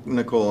thank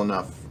Nicole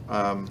enough.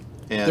 And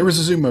There was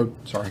a zoom mode.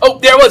 Sorry. Oh,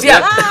 there it was.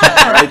 Yeah.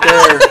 right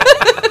there.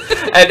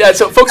 And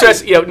so folks are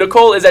asking,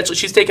 Nicole is actually,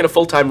 she's taken a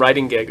full-time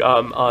writing gig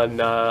on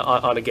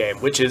a game,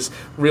 which is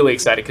really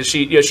exciting, because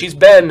she's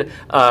been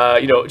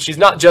she's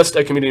not just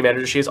a community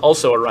manager, she is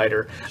also a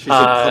writer. She's a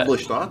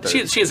published author.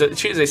 She is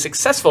a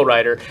successful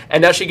writer,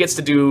 and now she gets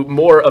to do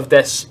more of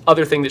this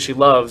other thing that she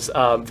loves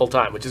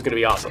full-time, which is going to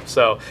be awesome.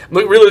 So I'm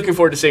really looking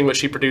forward to seeing what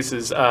she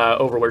produces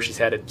over where she's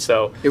headed.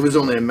 So It was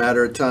only a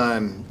matter of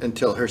time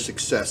until her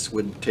success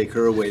would take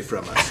her away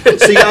from us.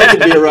 See, I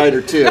could be a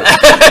writer too.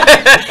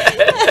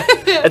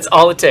 that's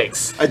all it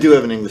takes. I do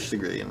have an English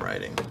degree in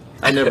writing.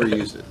 I never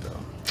used it though.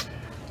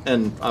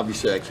 And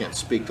obviously I can't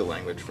speak the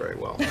language very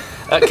well.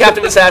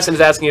 Captain Assassin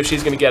is asking if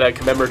she's going to get a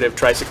commemorative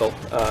tricycle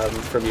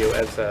from you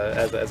as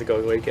a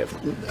going away gift.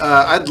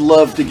 I'd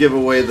love to give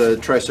away the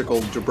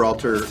Tricycle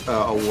Gibraltar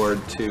award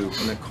to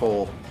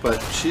Nicole,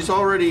 but she's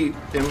already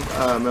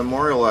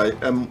immortalized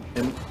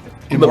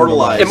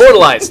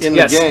in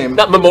the game.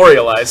 Not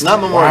memorialized. Not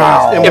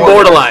memorialized.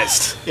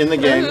 Immortalized. In the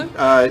game.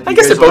 I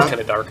guess they're both kind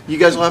of dark. You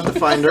guys will have to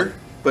find her,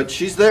 but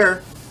she's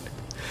there.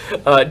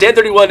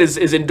 Dan31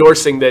 is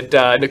endorsing that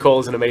Nicole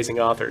is an amazing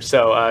author,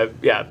 so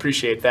yeah,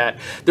 appreciate that.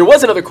 There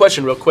was another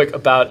question real quick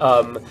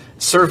about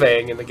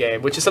surveying in the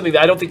game, which is something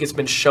that I don't think it's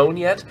been shown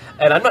yet,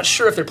 and I'm not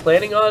sure if they're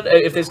planning on,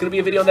 if there's going to be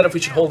a video on that, if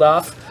we should hold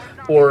off,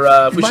 or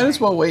if we Might should... as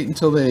well wait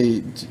until they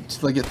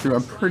get through.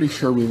 I'm pretty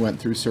sure we went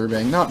through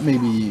surveying, not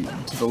maybe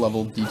to the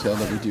level of detail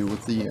that we do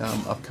with the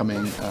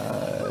upcoming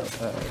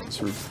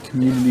sort of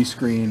community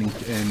screen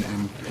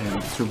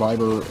and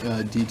survivor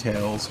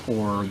details,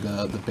 or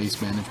the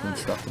base management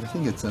stuff. But I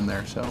think it's in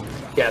there. So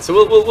Yeah, so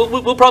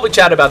we'll probably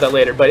chat about that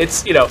later, but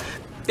it's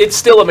it's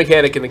still a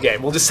mechanic in the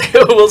game. We'll just say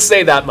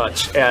say that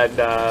much, and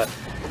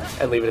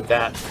leave it at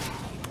that.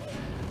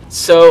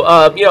 So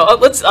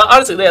let's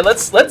honestly, yeah,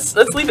 let's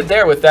leave it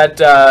there with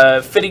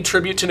that fitting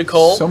tribute to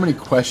Nicole. so many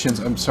questions.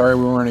 I'm sorry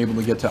we weren't able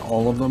to get to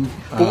all of them.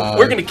 But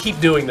we're gonna keep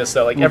doing this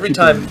though. Like we'll every keep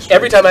time doing this.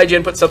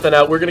 IGN puts something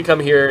out, we're gonna come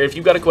here. If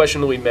you've got a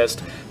question that we missed,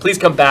 please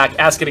come back,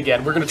 ask it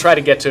again. We're gonna try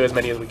to get to as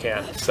many as we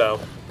can. So.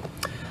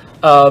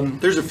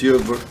 There's a few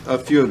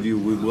of you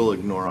we will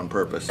ignore on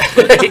purpose.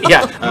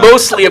 Yeah,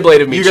 mostly a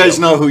blade of meat. You guys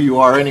shield. know who you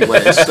are anyway,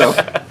 so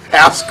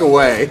ask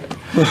away.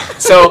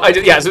 So I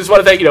just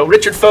want to thank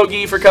Richard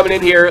Fogey for coming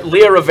in here,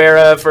 Leah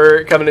Rivera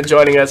for coming and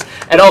joining us,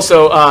 and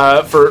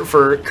also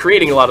for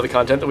creating a lot of the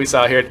content that we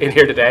saw here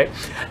today,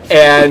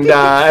 and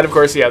of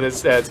course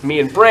that's me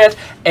and Brant,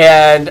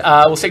 and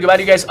we'll say goodbye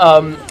to you guys.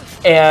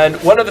 And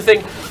one other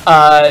thing,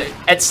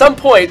 at some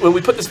point when we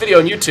put this video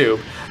on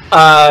YouTube,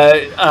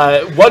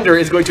 Wonder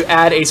is going to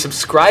add a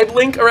subscribe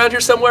link around here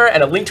somewhere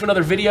and a link to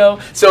another video.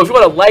 So if you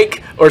want to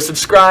like or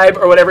subscribe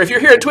or whatever, if you're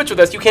here on Twitch with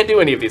us, you can't do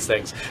any of these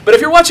things. But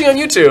if you're watching on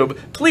YouTube,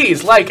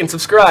 please like and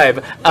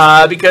subscribe,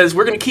 because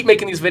we're going to keep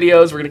making these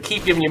videos. We're going to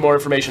keep giving you more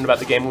information about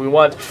the game. And we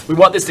want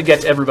this to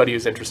get to everybody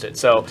who's interested.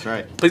 So That's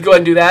right. Please go ahead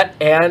and do that.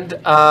 And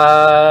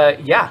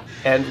yeah,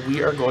 and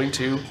we are going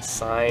to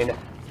sign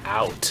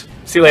out.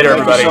 See you later,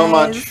 Thank everybody. you so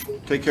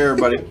much. Take care,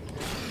 everybody.